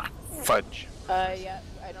 Fudge. Yeah,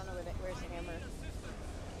 I don't know where's the hammer.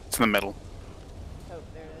 It's in the middle. Oh,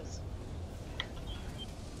 there it is.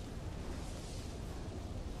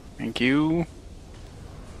 Thank you.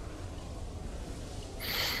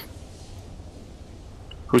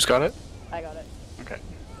 Who's got it? I got it. Okay.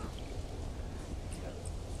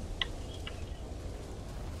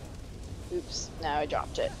 Oops, now I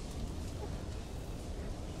dropped it.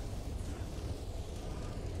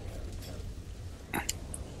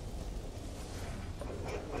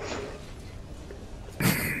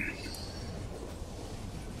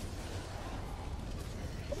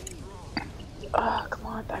 Oh, come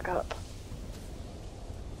on, back up.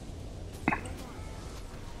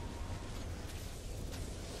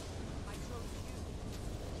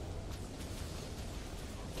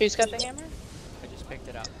 Who's got the hammer? I just picked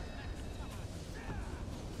it up.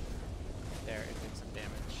 There, it did some damage.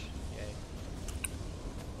 Yay.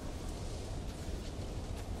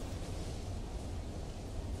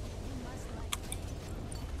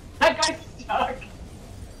 That guy's stuck.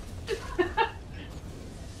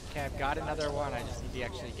 Okay, I've got another one. I just need to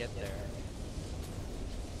actually get there.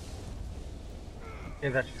 Yeah,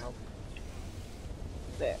 that should help.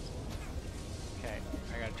 There. Okay,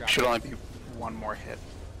 I gotta drop Should it. only be one more hit.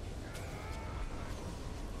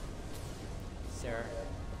 Sarah,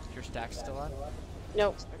 is your stack still on?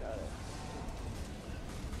 Nope. I got it.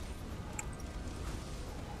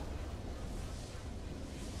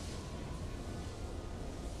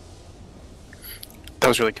 That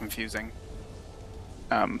was really confusing.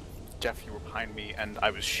 Jeff, you were behind me, and I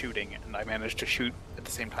was shooting, and I managed to shoot at the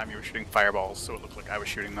same time you were shooting fireballs, so it looked like I was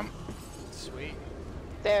shooting them. Sweet.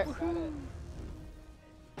 There. Got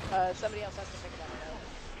it. Somebody else has to pick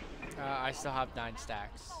it up. I still have 9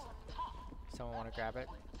 stacks. Someone want to grab it?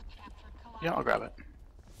 Yeah, I'll grab it.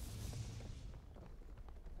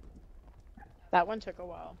 That one took a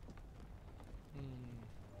while.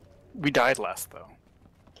 We died last, though.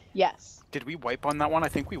 Yes. Did we wipe on that one? I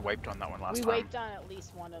think we wiped on that one last We time. wiped on at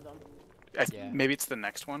least one of them. Yeah. Maybe it's the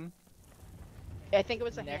next one? I think it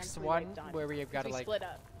was the Next hands we one wiped on. where we have got to We like split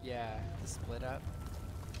up. Yeah, split up.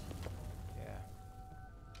 Yeah.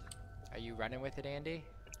 Are you running with it, Andy?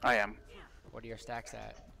 I am. What are your stacks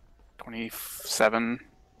at? 27. When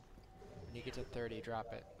you get to 30,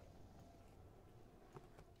 drop it.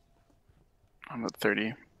 I'm at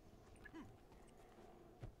 30.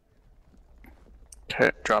 Okay,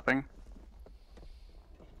 dropping.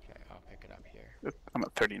 Okay, I'll pick it up here. I'm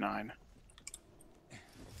at 39.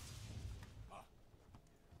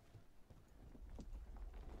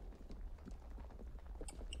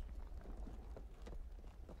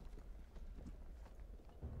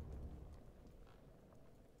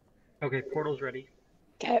 Okay, portal's ready.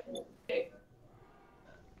 Okay.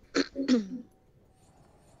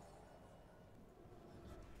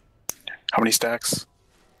 How many stacks?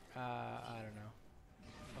 I don't know.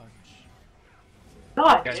 Bunch.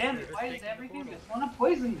 God Guys, damn it, why does everything just want to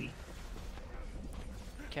poison me?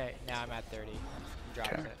 Okay, now I'm at 30. Drop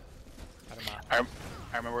Okay. it. Cut him up.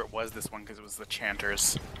 I remember it was this one because it was the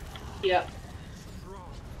chanters. Yep.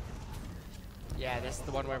 Yeah, this is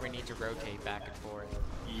the one where we need to rotate back and forth.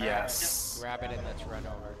 Yes. Grab it and let's run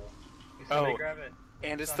over. Somebody Oh. grab it.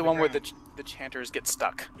 And it's on the the one where ground. the chanters get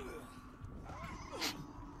stuck.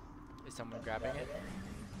 Is someone grabbing it?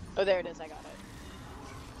 Oh, there it is. I got it.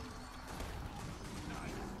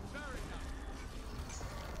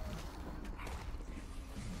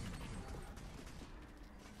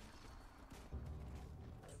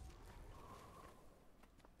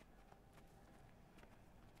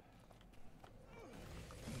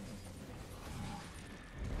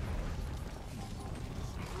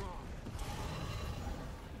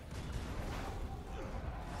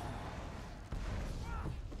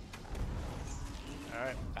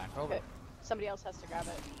 Alright, back over. Okay. Somebody else has to grab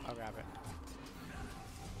it. I'll grab it.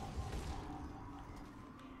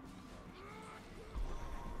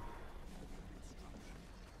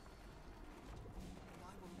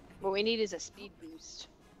 What we need is a speed boost.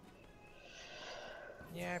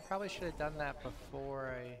 Yeah, I probably should have done that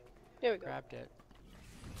before I There we go. grabbed it.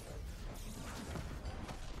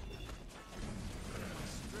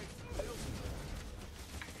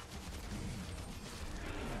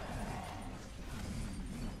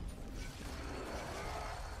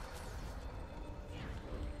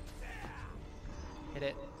 Hit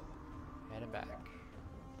it. Head him back.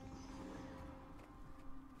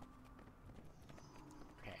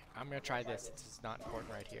 Okay, I'm gonna try this since it's not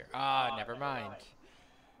important right here. Ah, never mind.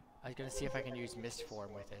 I was gonna see if I can use mist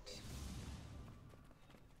form with it.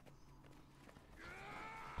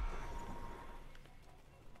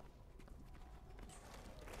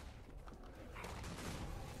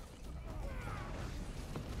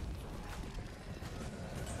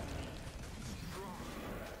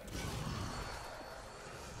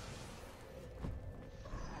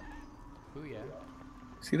 Ooh, yeah.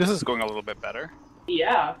 See, this is going a little bit better.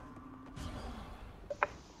 Yeah.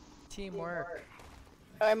 Teamwork.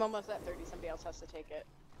 Oh, I'm almost at 30. Somebody else has to take it.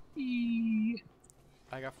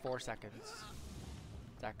 I got 4 seconds.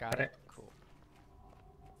 That got Got it? it. Cool.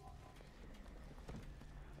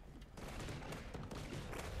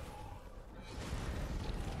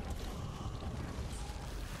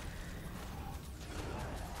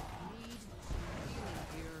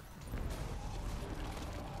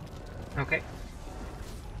 Okay.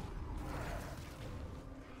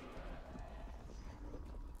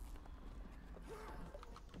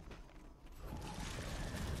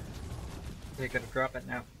 They're gonna drop it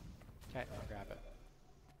now. Okay, I'll grab it.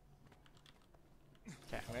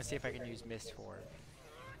 Okay, I'm gonna see if I can use Mist Form.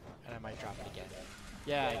 And I might drop it again.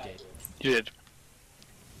 Yeah, I did. You did.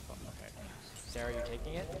 Oh, okay. Sarah, you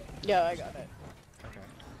taking it? Yeah, I got it. Okay.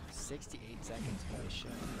 68 seconds, holy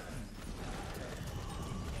shit.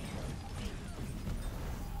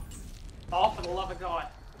 Oh, for the love of God.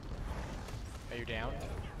 Are you down?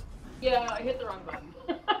 Yeah, I hit the wrong button.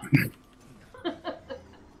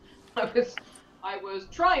 I was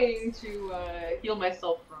trying to heal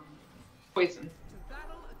myself from poison.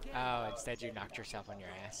 Oh, instead you knocked yourself on your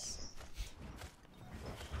ass.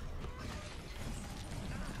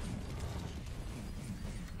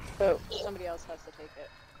 Oh, somebody else has to take it.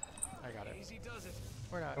 I got it.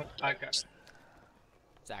 We're not. Oh, I got it.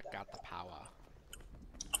 Zach got the power.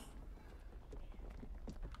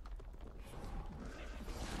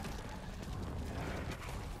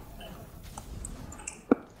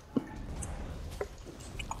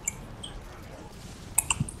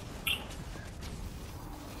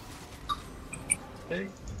 Hey,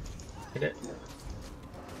 hit it.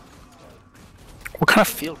 What kind of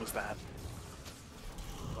field was that?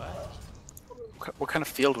 What? What kind of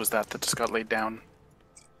field was that just got laid down?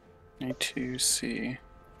 Need to see.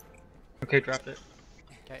 Okay, dropped it.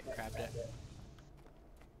 Okay, grabbed it.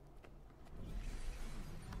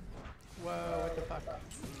 Whoa, what the fuck?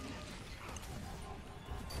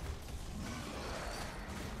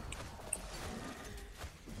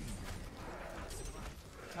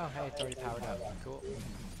 Oh, hey, it's already powered up. Cool.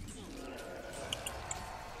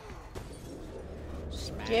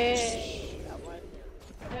 Smash. Yay! That one.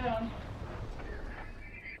 Yeah.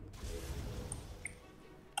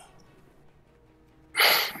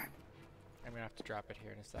 I'm gonna have to drop it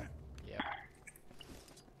here in a sec. Yep.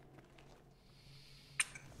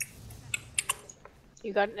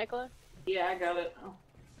 You got it, Nicola? Yeah, I got it. Oh.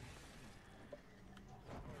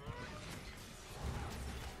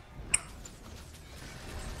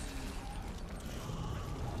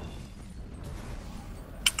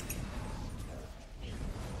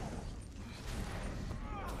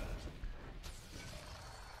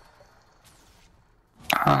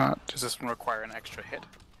 Does this one require an extra hit?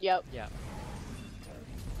 Yep. Yeah.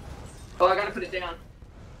 Oh, I gotta put it down.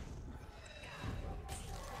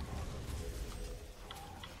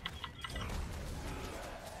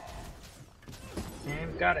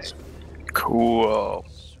 And got it. Cool.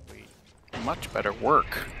 Sweet. Much better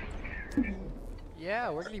work. Yeah,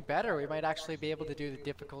 we're gonna be better. We might actually be able to do the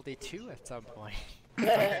difficulty 2 at some point. I'm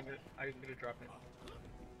gonna drop it.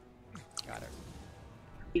 Got it.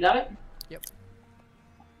 You got it? Yep.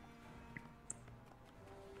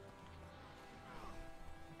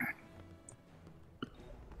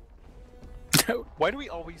 Why do we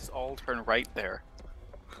always all turn right there?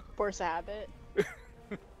 Force a habit.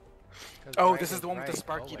 Oh, this is the one with the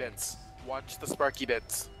sparky bits. Watch the sparky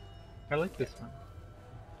bits. I like this one.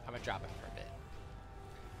 I'm gonna drop it for a bit.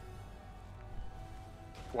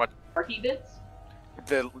 What? Sparky bits?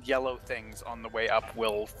 The yellow things on the way up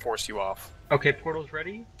will force you off. Okay, portal's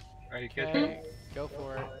ready. Are you good? Okay, go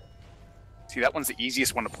for it. See, that one's the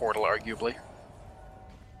easiest one to portal, arguably.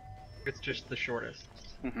 It's just the shortest.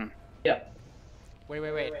 Mm-hmm. Yep.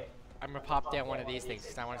 Wait. I'm gonna pop down one of these things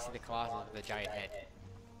because I want to see the Colossus with the giant head.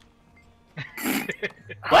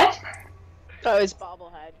 What? Oh, his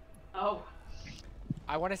bobblehead. Oh.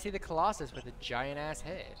 I want to see the Colossus with a giant ass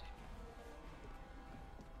head.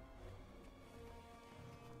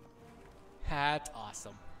 That's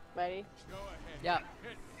awesome. Ready? Yeah.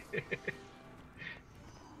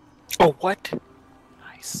 Oh, what?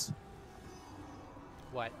 Nice.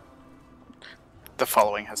 What? The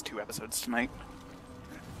following has 2 episodes tonight.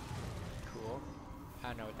 Cool. I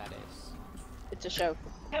don't know what that is. It's a show.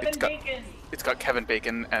 Kevin Bacon! It's got Kevin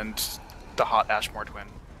Bacon and the hot Ashmore twin.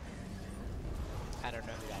 I don't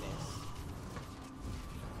know who that is.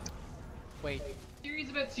 Wait. Series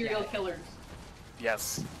about serial killers.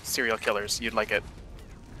 Yes, serial killers. You'd like it.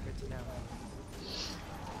 Good to know.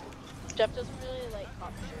 Jeff doesn't really like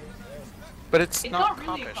cop shows. But it's It's not not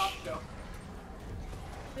really a copish. cop show.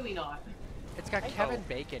 Really not. It's got I Kevin know.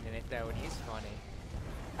 Bacon in it though, and he's funny.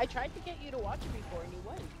 I tried to get you to watch it before and you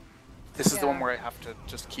wouldn't. This is the one Yeah. where I have to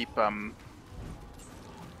just keep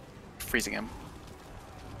freezing him.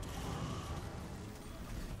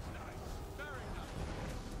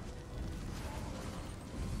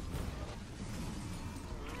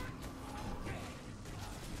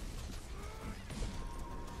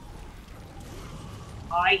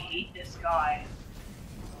 I hate this guy.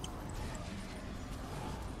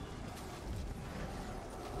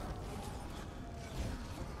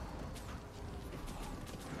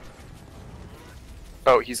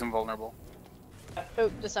 Oh, he's invulnerable. Oh,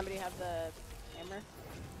 does somebody have the hammer?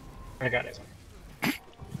 I got it.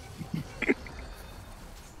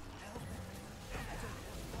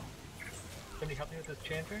 Somebody help me with this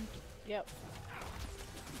chantern? Yep.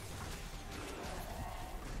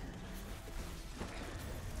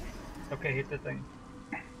 Okay, hit the thing.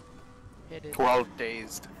 Hit it. We're all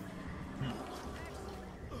dazed.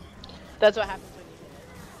 That's what happens when you hit it.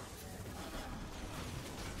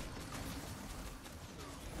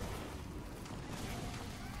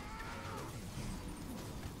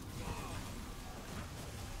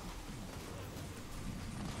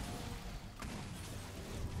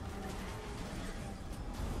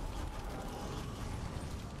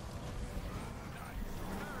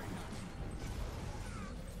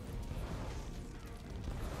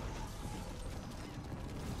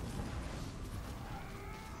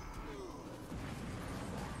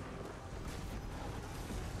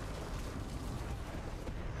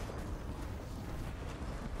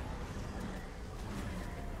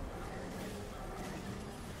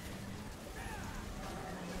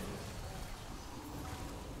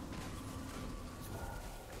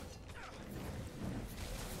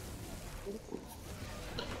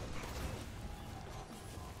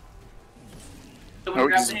 Someone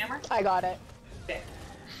grab the hammer? I got it. Okay.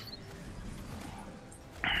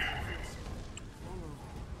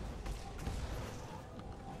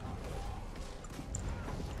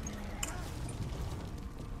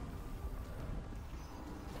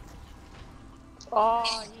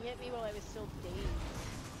 Oh, he hit me while I was still dazed.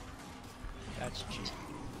 That's cheap.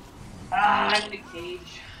 Ah, I'm in a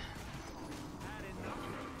cage.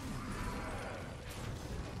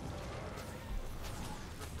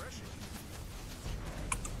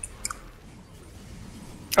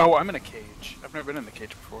 Oh, I'm in a cage. I've never been in the cage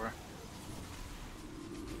before.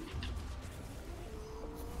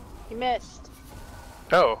 You missed.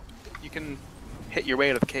 Oh, you can hit your way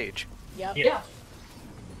out of the cage. Yep. Yeah.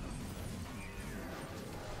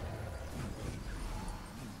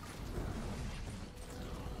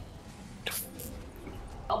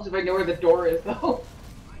 Helps if I know where the door is, though.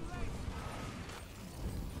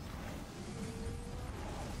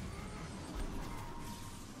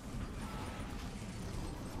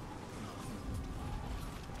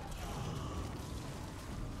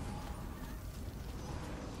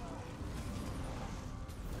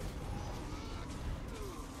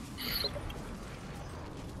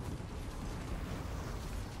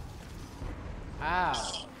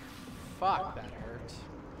 Ow. Fuck, that hurt.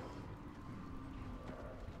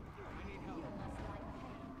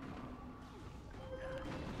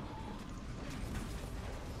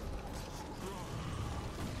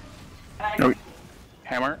 No.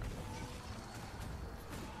 Hammer.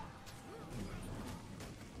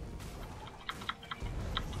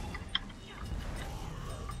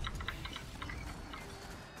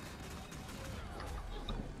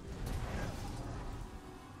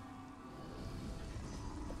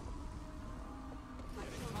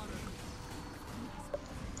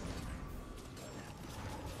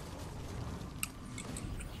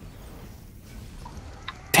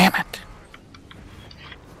 Damn it.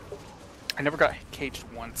 I never got caged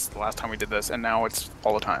once the last time we did this, and now it's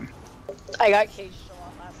all the time. I got caged a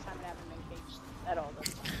lot last time and I haven't been caged at all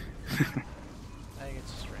this time. I think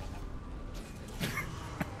it's just random.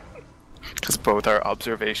 Because both our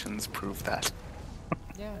observations prove that.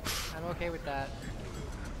 Yeah, I'm okay with that.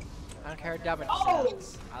 I don't care how dumb it Oh!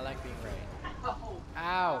 sounds. I like being right. Oh,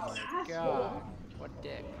 Ow, my asshole. god. What a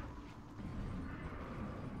dick.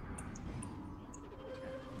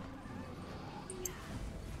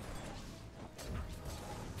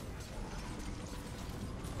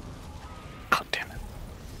 God damn it.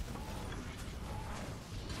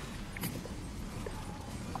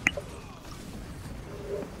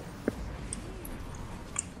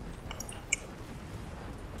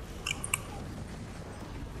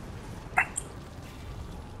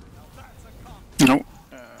 No.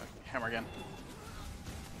 Hammer again.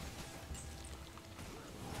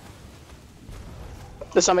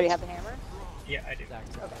 Does somebody have the hammer? Yeah, I do.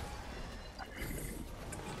 Exactly.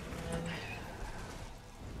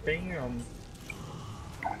 Bam.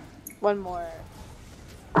 One more.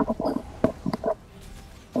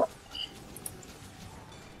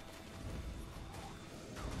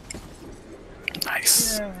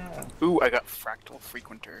 Nice. Yeah. Ooh, I got Fractal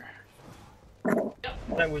Frequenter.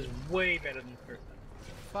 That was way better than the first time.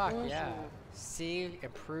 Fuck yeah. See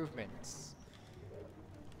improvements.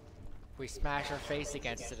 If we smash our face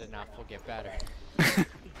against it enough, we'll get better.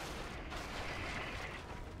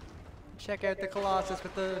 Check out the Colossus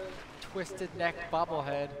with the twisted neck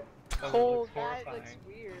bobblehead. Oh, looks that looks horrifying.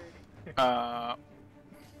 weird.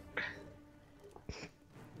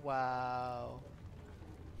 Wow.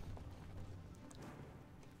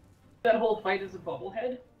 That whole fight is a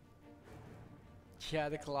bubblehead? Yeah,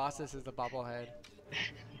 the Colossus is the bobblehead.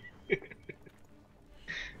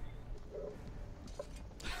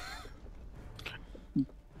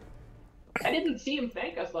 I didn't see him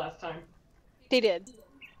thank us last time. He did.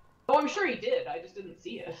 Oh, I'm sure he did. I just didn't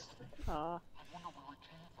see it. Aw. I wonder where it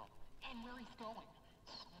came from and where he's going.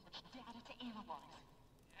 So much data to analyze.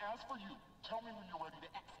 As for you, tell me when you're ready to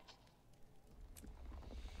exit.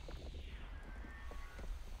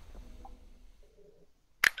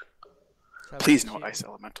 Please no ice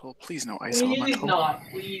elemental. Please no ice elemental. Please not.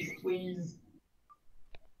 Please, please.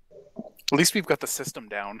 At least we've got the system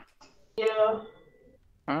down. Yeah.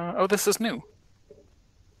 Oh, this is new.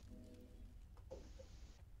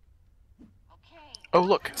 Oh,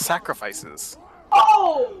 look, sacrifices.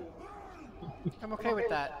 Oh! I'm okay with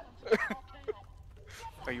that.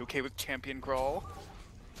 Are you okay with champion crawl?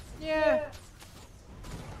 Yeah.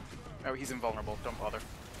 Oh, he's invulnerable. Don't bother.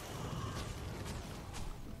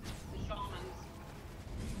 The shamans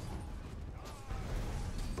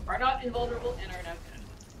are not invulnerable and are now dead.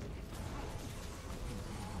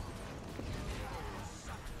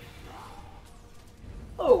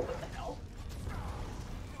 Oh, what the hell?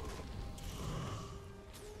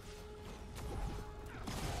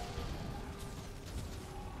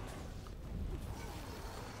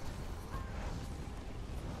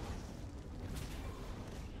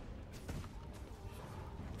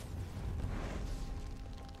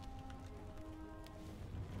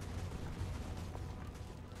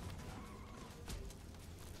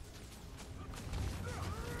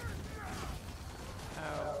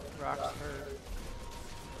 Oh, rocks hurt.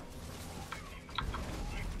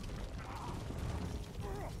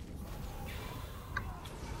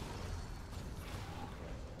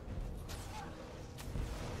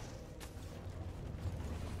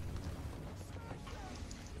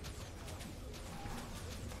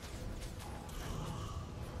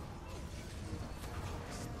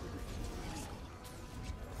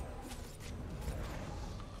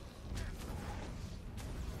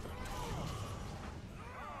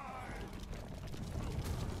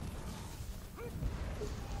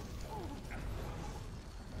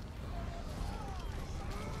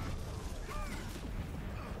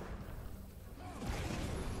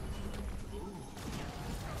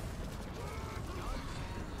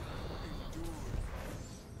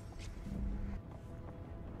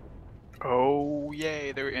 Oh,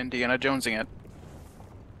 yay, they're Indiana Jonesing it.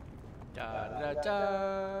 Da da da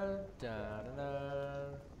da da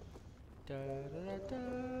da da da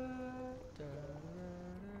da.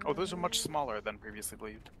 Oh, those are much smaller than previously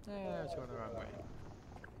believed. Yeah, I was going the wrong way.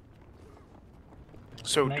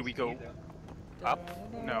 So, Nice do we to go see them.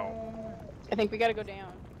 up? No. I think we gotta go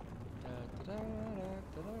down.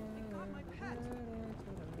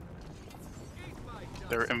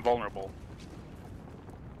 They're invulnerable.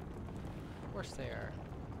 Of course they are.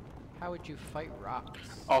 How would you fight rocks?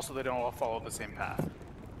 Also, they don't all follow the same path.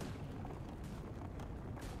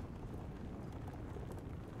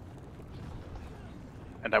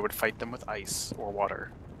 And I would fight them with ice or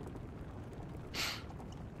water.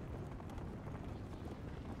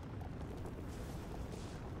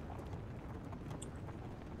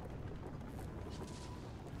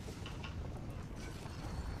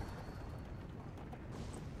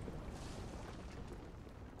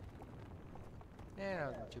 Yeah,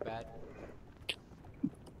 not too bad.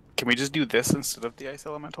 Can we just do this instead of the ice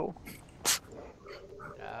elemental?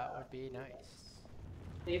 That would be nice.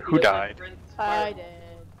 If Who you don't like died? Prince I Fire- did.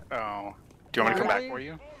 Oh. Do you want me to come back for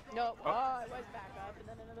you? No, Oh. I was back up, and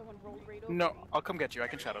then another one rolled right over No, me. I'll come get you. I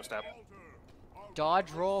can shadow step.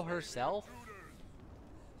 Dodge roll herself?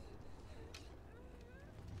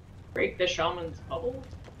 Break the shaman's bubble?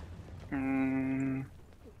 Mm,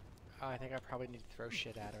 Oh, I think I probably need to throw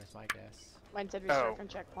shit at her, is my guess. Mine said restart Oh. from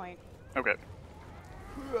checkpoint. okay.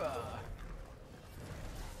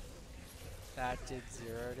 That did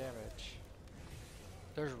 0 damage.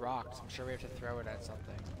 There's rocks. I'm sure we have to throw it at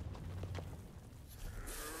something.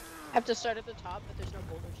 I have to start at the top, but there's no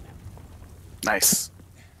boulders now. Nice.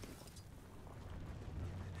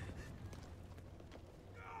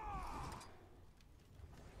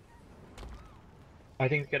 I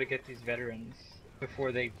think we gotta get these veterans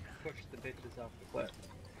before they push the bitches off the cliff.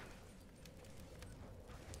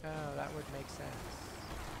 Oh, that would make sense.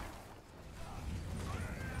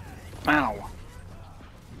 Ow.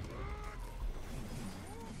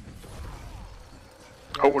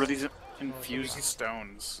 Oh, what are these infused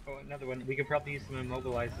stones? Oh, another one. We could probably use some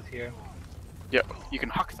immobilizers here. Yep, you can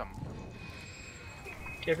huck them.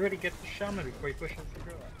 Everybody get the shaman before he pushes the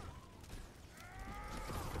girl.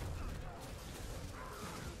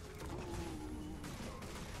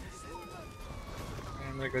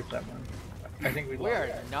 There goes that one. I think we are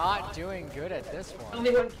lost. not doing good at this one.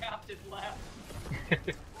 Only one captive left.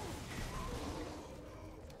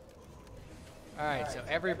 Alright, so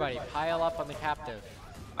everybody pile up on the captive.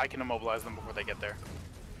 I can immobilize them before they get there.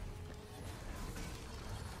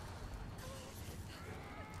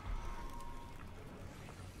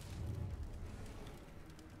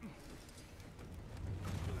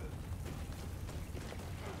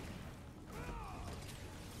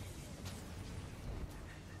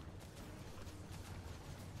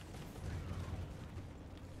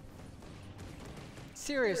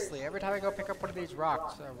 Seriously, every time I go pick up one of these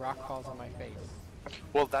rocks, a rock falls on my face.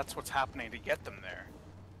 Well, that's what's happening to get them there.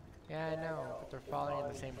 Yeah, I know, but they're falling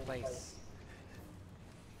in the same place.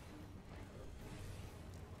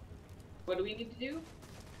 What do we need to do?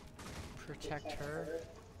 Protect her.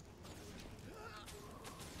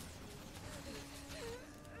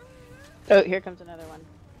 Oh, here comes another one.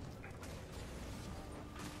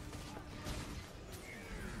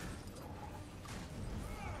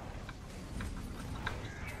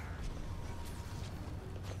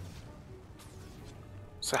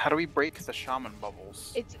 So how do we break the shaman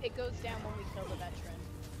bubbles? It goes down when we kill the veteran.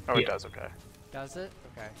 Oh, it does, okay. Does it?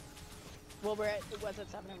 Okay. Well, it was at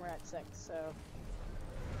 7 and we're at 6, so...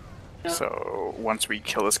 So once we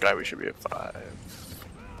kill this guy, we should be at 5.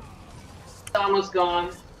 It's almost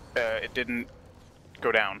gone. It didn't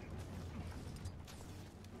go down.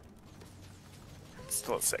 It's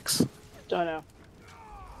still at 6. Don't know.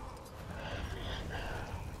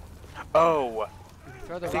 Oh!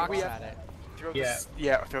 Throw the I think rocks we at it. Throw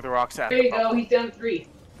Yeah. throw the rocks at There it. you go, he's down 3.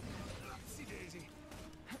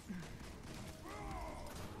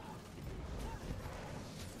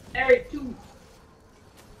 There, 2.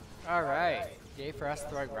 Alright. Yay for us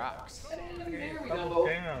throwing rocks. And there we Double go.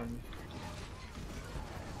 down.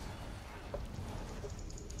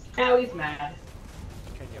 Now he's mad.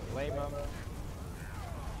 Can you blame him?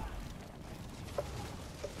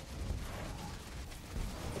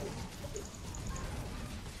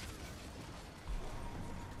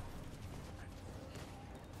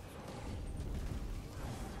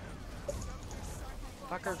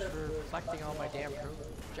 Fuckers for reflecting all my damn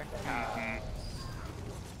projectiles.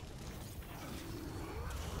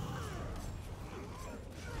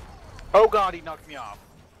 Oh god, he knocked me off.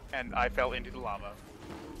 And I fell into the lava.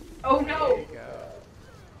 Oh There no! you go.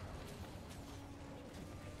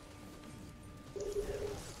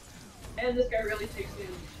 And this guy really takes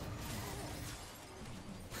damage.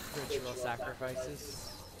 Ritual sacrifices.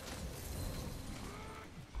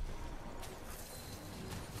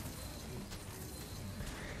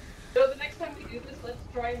 So the next time we do this, let's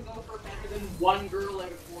try and go for better than 1 girl out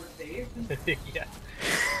of 4 saves. Yeah.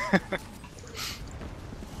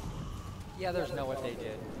 Yeah, there's no what they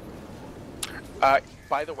did.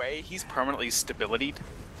 By the way, he's permanently stabilitied.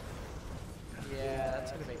 Yeah,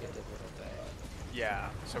 that's gonna make it difficult. Yeah,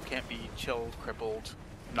 so can't be chilled, crippled,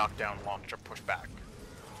 knocked down, launched, or pushed back.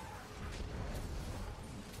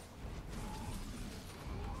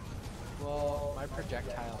 Well, my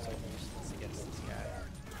projectiles are useless against this guy.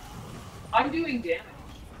 I'm doing damage.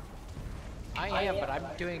 I am, but I'm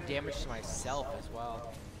doing damage to myself as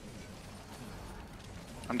well.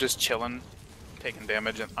 I'm just chilling, taking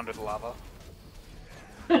damage under the lava.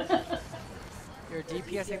 You're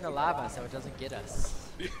DPSing the lava so it doesn't get us.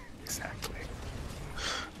 Exactly.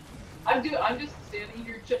 I'm just standing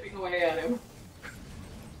here chipping away at him.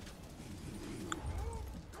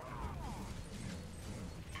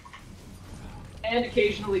 And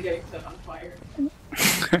occasionally getting set on fire.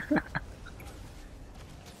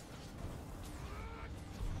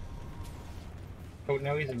 Oh,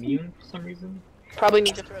 now he's immune for some reason? Probably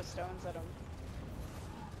need to throw stones at him.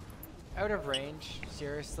 Out of range,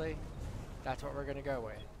 seriously? That's what we're gonna go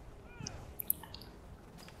with.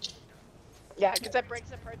 Yeah, because that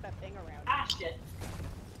breaks apart that thing around. Ah, shit.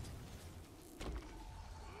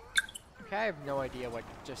 Okay, I have no idea what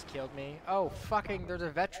just killed me. Oh, fucking, there's a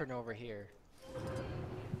veteran over here.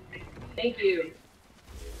 Thank you.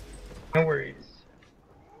 No worries.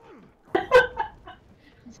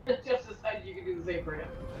 Just decided you could do the same for him.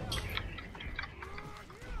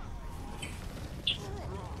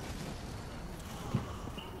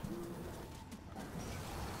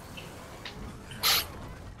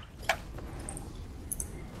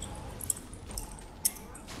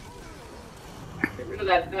 Get rid of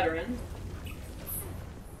that veteran.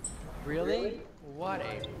 Really? What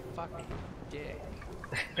a fucking dick.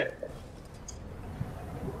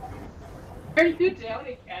 Are you down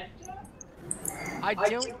again, Jeff? I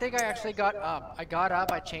don't think I actually got up. I got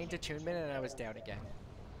up, I changed attunement, and I was down again.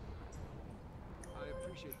 I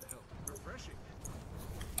appreciate the help. Refreshing.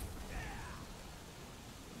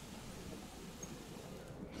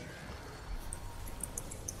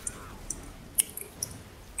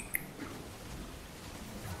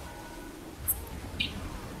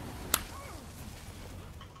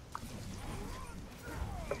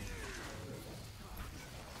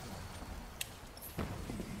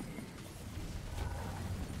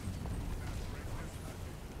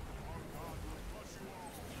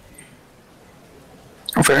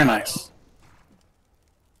 Very nice.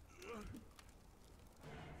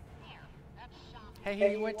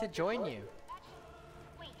 Hey, he went to join you.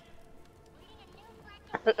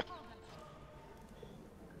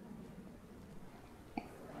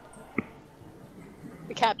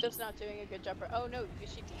 The captive's not doing a good job. Oh no,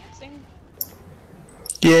 is she dancing?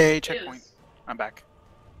 Yay, checkpoint. I'm back.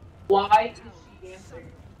 Why is she dancing?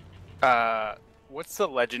 What's the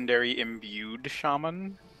legendary imbued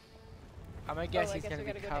shaman? I'm gonna guess I he's guess gonna we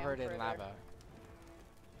be gotta go covered down in further. lava.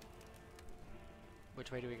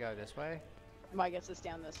 Which way do we go? This way? My guess is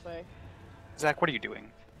down this way. Zach, what are you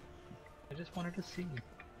doing? I just wanted to see.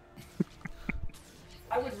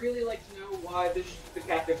 I would really like to know why the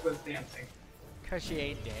captive was dancing. Cause she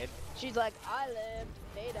ain't dead. She's like, I lived,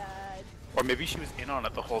 they died. Or maybe she was in on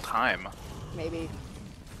it the whole time. Maybe.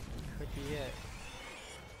 Could be it.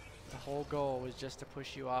 The whole goal was just to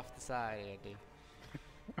push you off the side, Andy.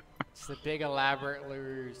 It's the big elaborate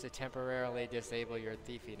ruse to temporarily disable your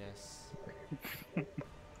thiefiness.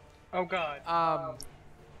 Oh god.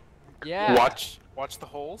 Yeah. Watch the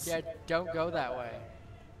holes. Yeah, don't go that way.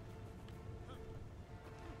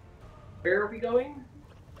 Where are we going?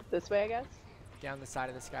 This way, I guess? Down the side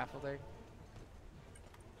of the scaffolding.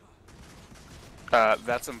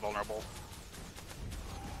 That's invulnerable.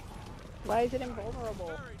 Why is it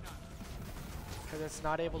invulnerable? Because it's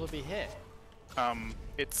not able to be hit.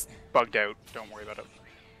 It's bugged out. Don't worry about it.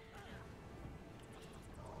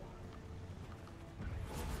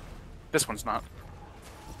 This one's not.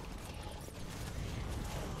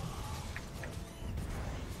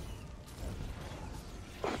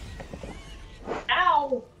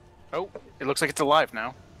 Ow! Oh, it looks like it's alive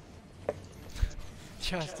now.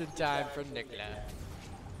 Just in time for Nicola.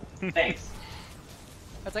 Thanks.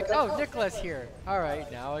 It's like, oh, Nicola's here.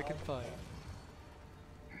 Alright, now I can fight.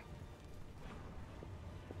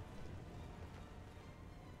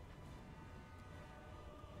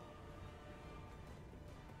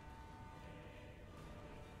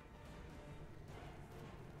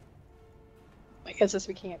 I guess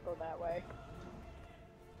we can't go that way.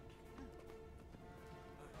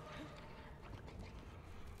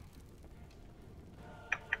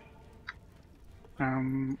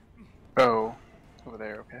 Oh. Over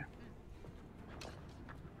there, okay.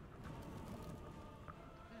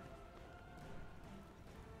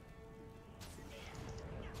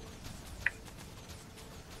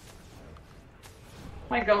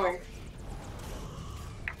 Am I going?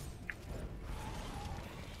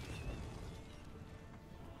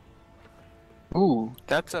 Ooh,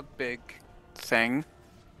 that's a big thing.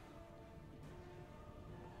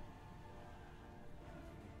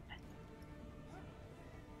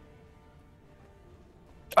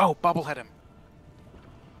 Oh, bubblehead him.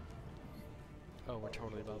 Oh, we're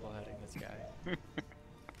totally bubbleheading this guy.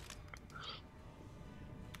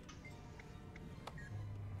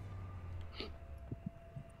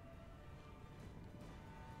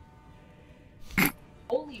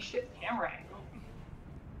 Holy shit, camera angle.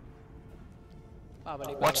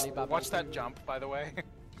 Watch that jump, by the way.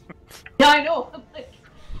 Yeah, I know. I'm like,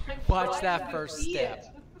 Watch I'm that trying to first see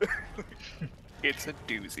step. it. It's a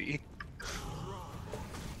doozy.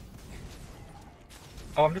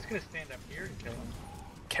 Oh, I'm just gonna stand up here and kill him.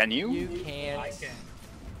 Can you? You can't. I can.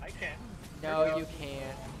 I can. No, you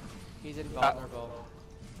can't. He's invulnerable.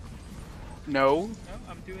 No, No,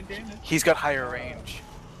 I'm doing damage. he's got higher range.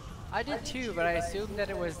 I did too, but I assumed that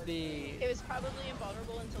it was the... It was probably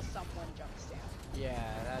invulnerable until someone jumps down. Yeah,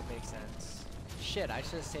 that makes sense. Shit, I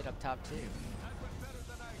should have stayed up top too.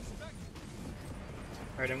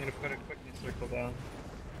 Alright, I'm gonna put a quickness circle down.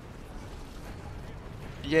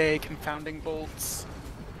 Yay, confounding bolts.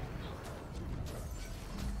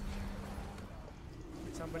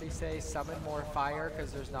 Did somebody say summon more fire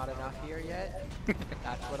because there's not enough here yet?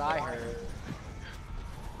 That's what I heard.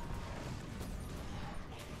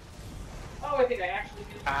 Oh, I think I actually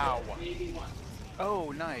did. Ow. Maybe once.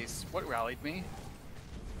 Oh, nice. What rallied me?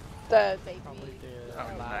 The baby Probably the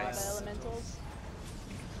Oh, lava nice. elementals.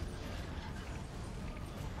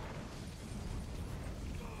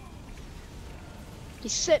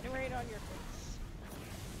 He's sitting right on your face.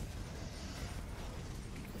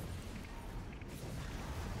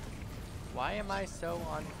 Why am I so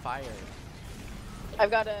on fire? I've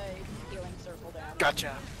got a healing circle down.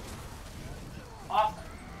 Gotcha. Awesome.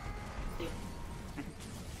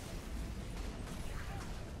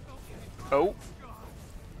 Oh.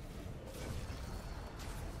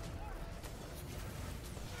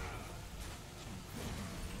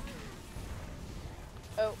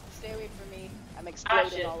 Oh, stay away from me. I'm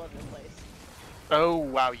exploding shit. all over the place. Oh,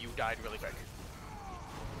 wow, you died really quick.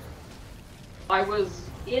 I was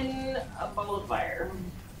in a ball of fire.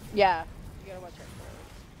 Yeah, you gotta watch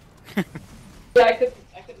out for Yeah, I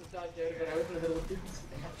couldn't dodge out of it. I was in the middle of doing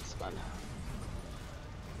something. It's fun.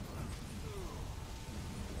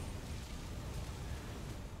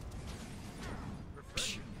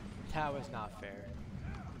 That was not fair.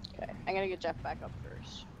 Okay, I'm gonna get Jeff back up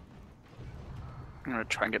first. I'm gonna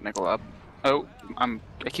try and get Nickel up. Oh, I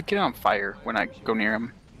keep getting on fire when I go near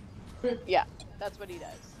him. Yeah, that's what he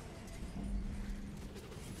does.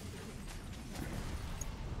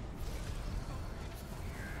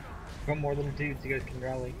 One more little dudes, you guys can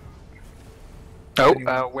rally. Oh,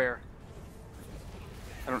 where?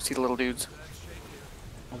 I don't see the little dudes.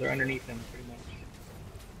 Well, they're underneath them, pretty much.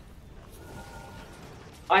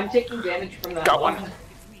 I'm taking damage from that. Got one.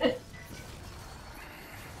 I'm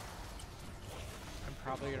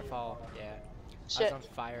probably gonna fall. Yeah. Shit. I was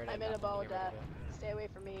on fire. And I'm in a ball of death. Stay away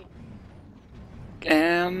from me.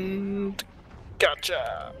 And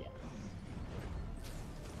gotcha.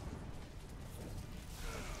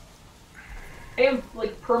 I am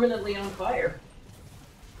like permanently on fire.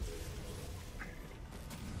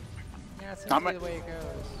 Yeah, that's Not the way it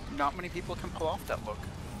goes. Not many people can pull off that look.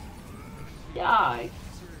 Yeah.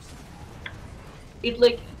 It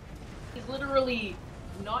like is literally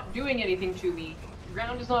not doing anything to me. The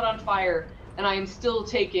ground is not on fire, and I am still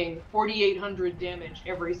taking 4,800 damage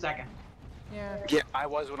every second. Yeah. Yeah, I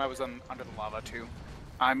was when I was under the lava too.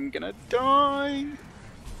 I'm gonna die.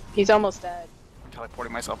 He's almost dead. I'm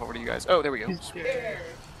teleporting myself over to you guys. Oh, there we go. There.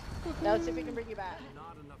 Now let's see if we can bring you back.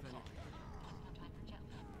 Not enough energy.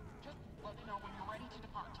 Just let me know when you're ready to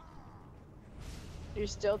depart. You're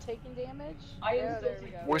still taking damage? I am Yeah, still there we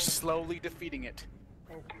taking go. We're slowly defeating it.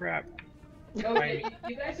 Oh crap. No,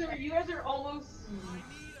 you guys are almost.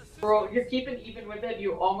 Bro, you're keeping even with it.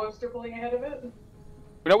 You almost are pulling ahead of it.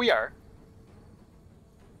 No, we are.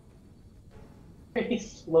 Very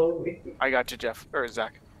slowly. I got you, Jeff. Or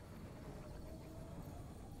Zach.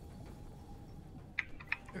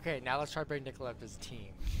 Okay, now let's try to bring Nickel up as a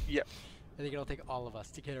team. Yep. I think it'll take all of us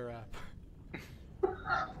to get her up.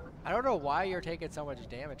 I don't know why you're taking so much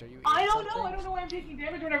damage. Are you? I don't something? know. I don't know why I'm taking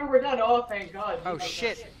damage whenever we're done. Oh, thank God. Oh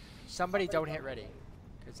shit! Somebody don't hit ready,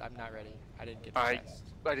 because I'm not ready. I didn't get the chest.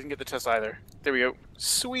 I didn't get the chest either. There we go.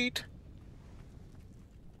 Sweet.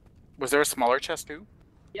 Was there a smaller chest too?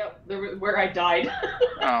 Yep, there was where I died.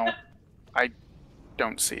 Oh, I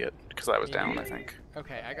don't see it because I was down, I think.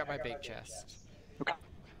 Okay, I got my big chest. Okay.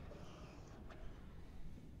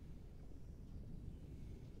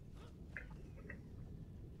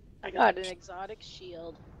 I got an exotic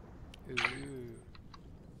shield. Ooh.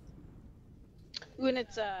 Ooh, and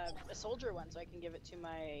it's a soldier one, so I can give it to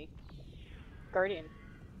my guardian.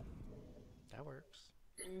 That works.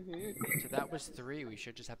 Mm-hmm. So that was 3. We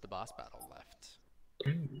should just have the boss battle left.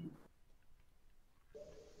 We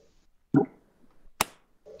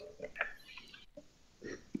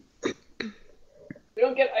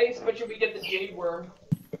don't get ice, but we get the jade worm.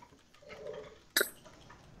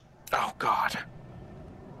 Oh God.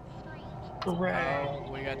 Oh,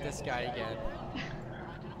 we got this guy again.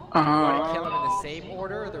 Want to kill him in the same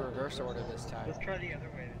order or the reverse order this time? Let's try the other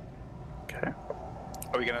way. Okay.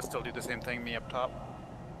 Are we gonna still do the same thing, me up top?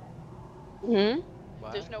 Hmm?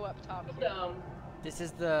 What? There's no up top. This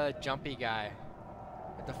is the jumpy guy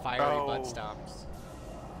with the fiery butt stomps.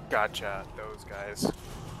 Gotcha. Those guys.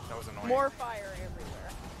 That was annoying. More fire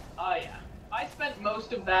everywhere. Oh yeah. I spent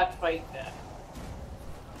most of that fight dead.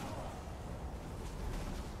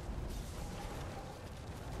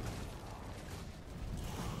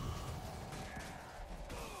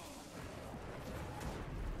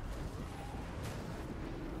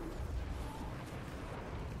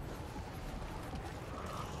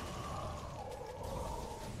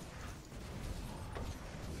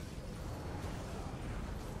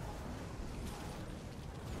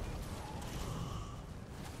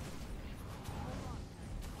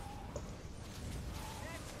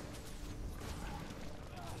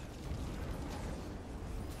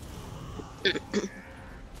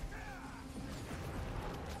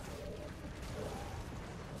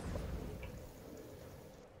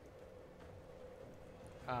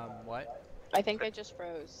 What? I think I just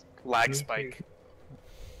froze. Lag spike.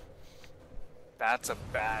 That's a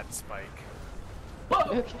bad spike.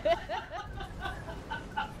 Okay.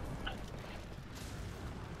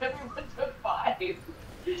 Everyone took 5.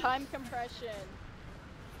 Time compression.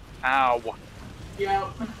 Ow. Yeah.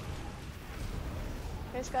 You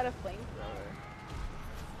guys got a flamethrower.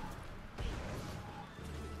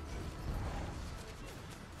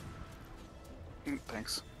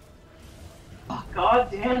 Thanks. Oh, God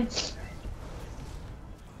damn.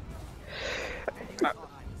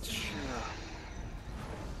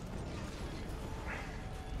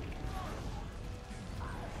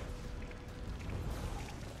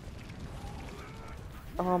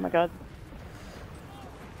 Oh my god.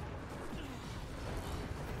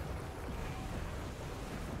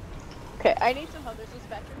 Okay, I need some help. There's this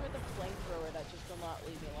veteran with a flamethrower that just will not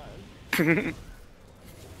leave me alone.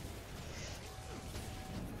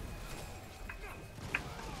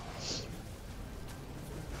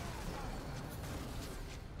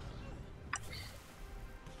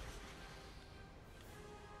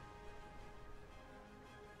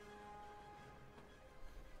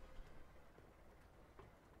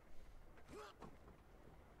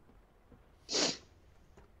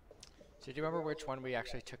 So do you remember which one we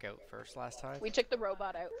actually took out first last time? We took the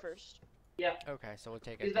robot out first. Yeah. Okay, so we'll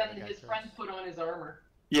take it. Because then his friend put on his armor.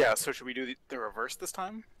 Yeah, so should we do the reverse this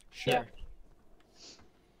time? Sure.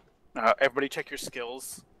 Yeah. Everybody check your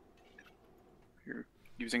skills. You're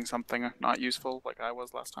using something not useful like I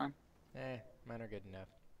was last time. Mine are good enough.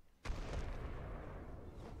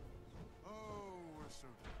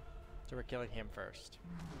 So we're killing him first.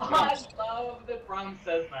 Oh, I love that Bron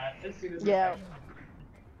says that as soon as Yeah.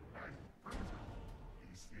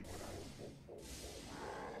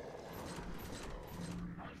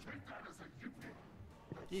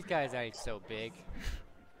 These guys ain't so big.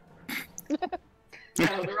 No,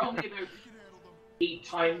 they're only about 8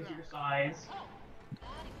 times your size.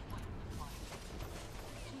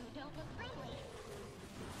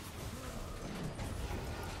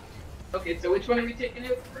 Okay, so which one are we taking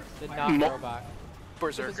out first? The non-robot.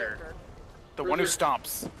 Berserker. The one who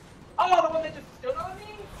stomps. Oh, the one that just stood on me?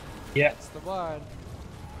 Yeah. That's the one.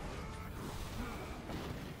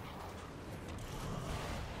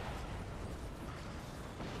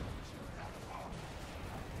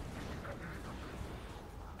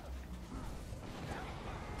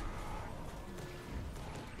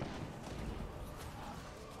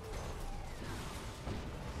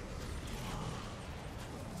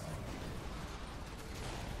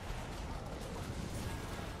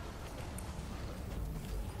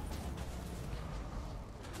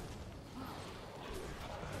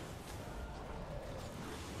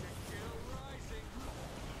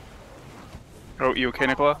 Oh, you okay,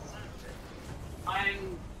 Nicola?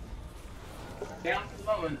 I'm down for the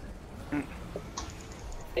moment. And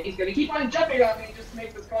he's gonna keep on jumping on me just to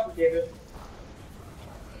make this complicated.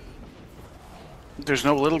 There's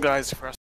no little guys for us.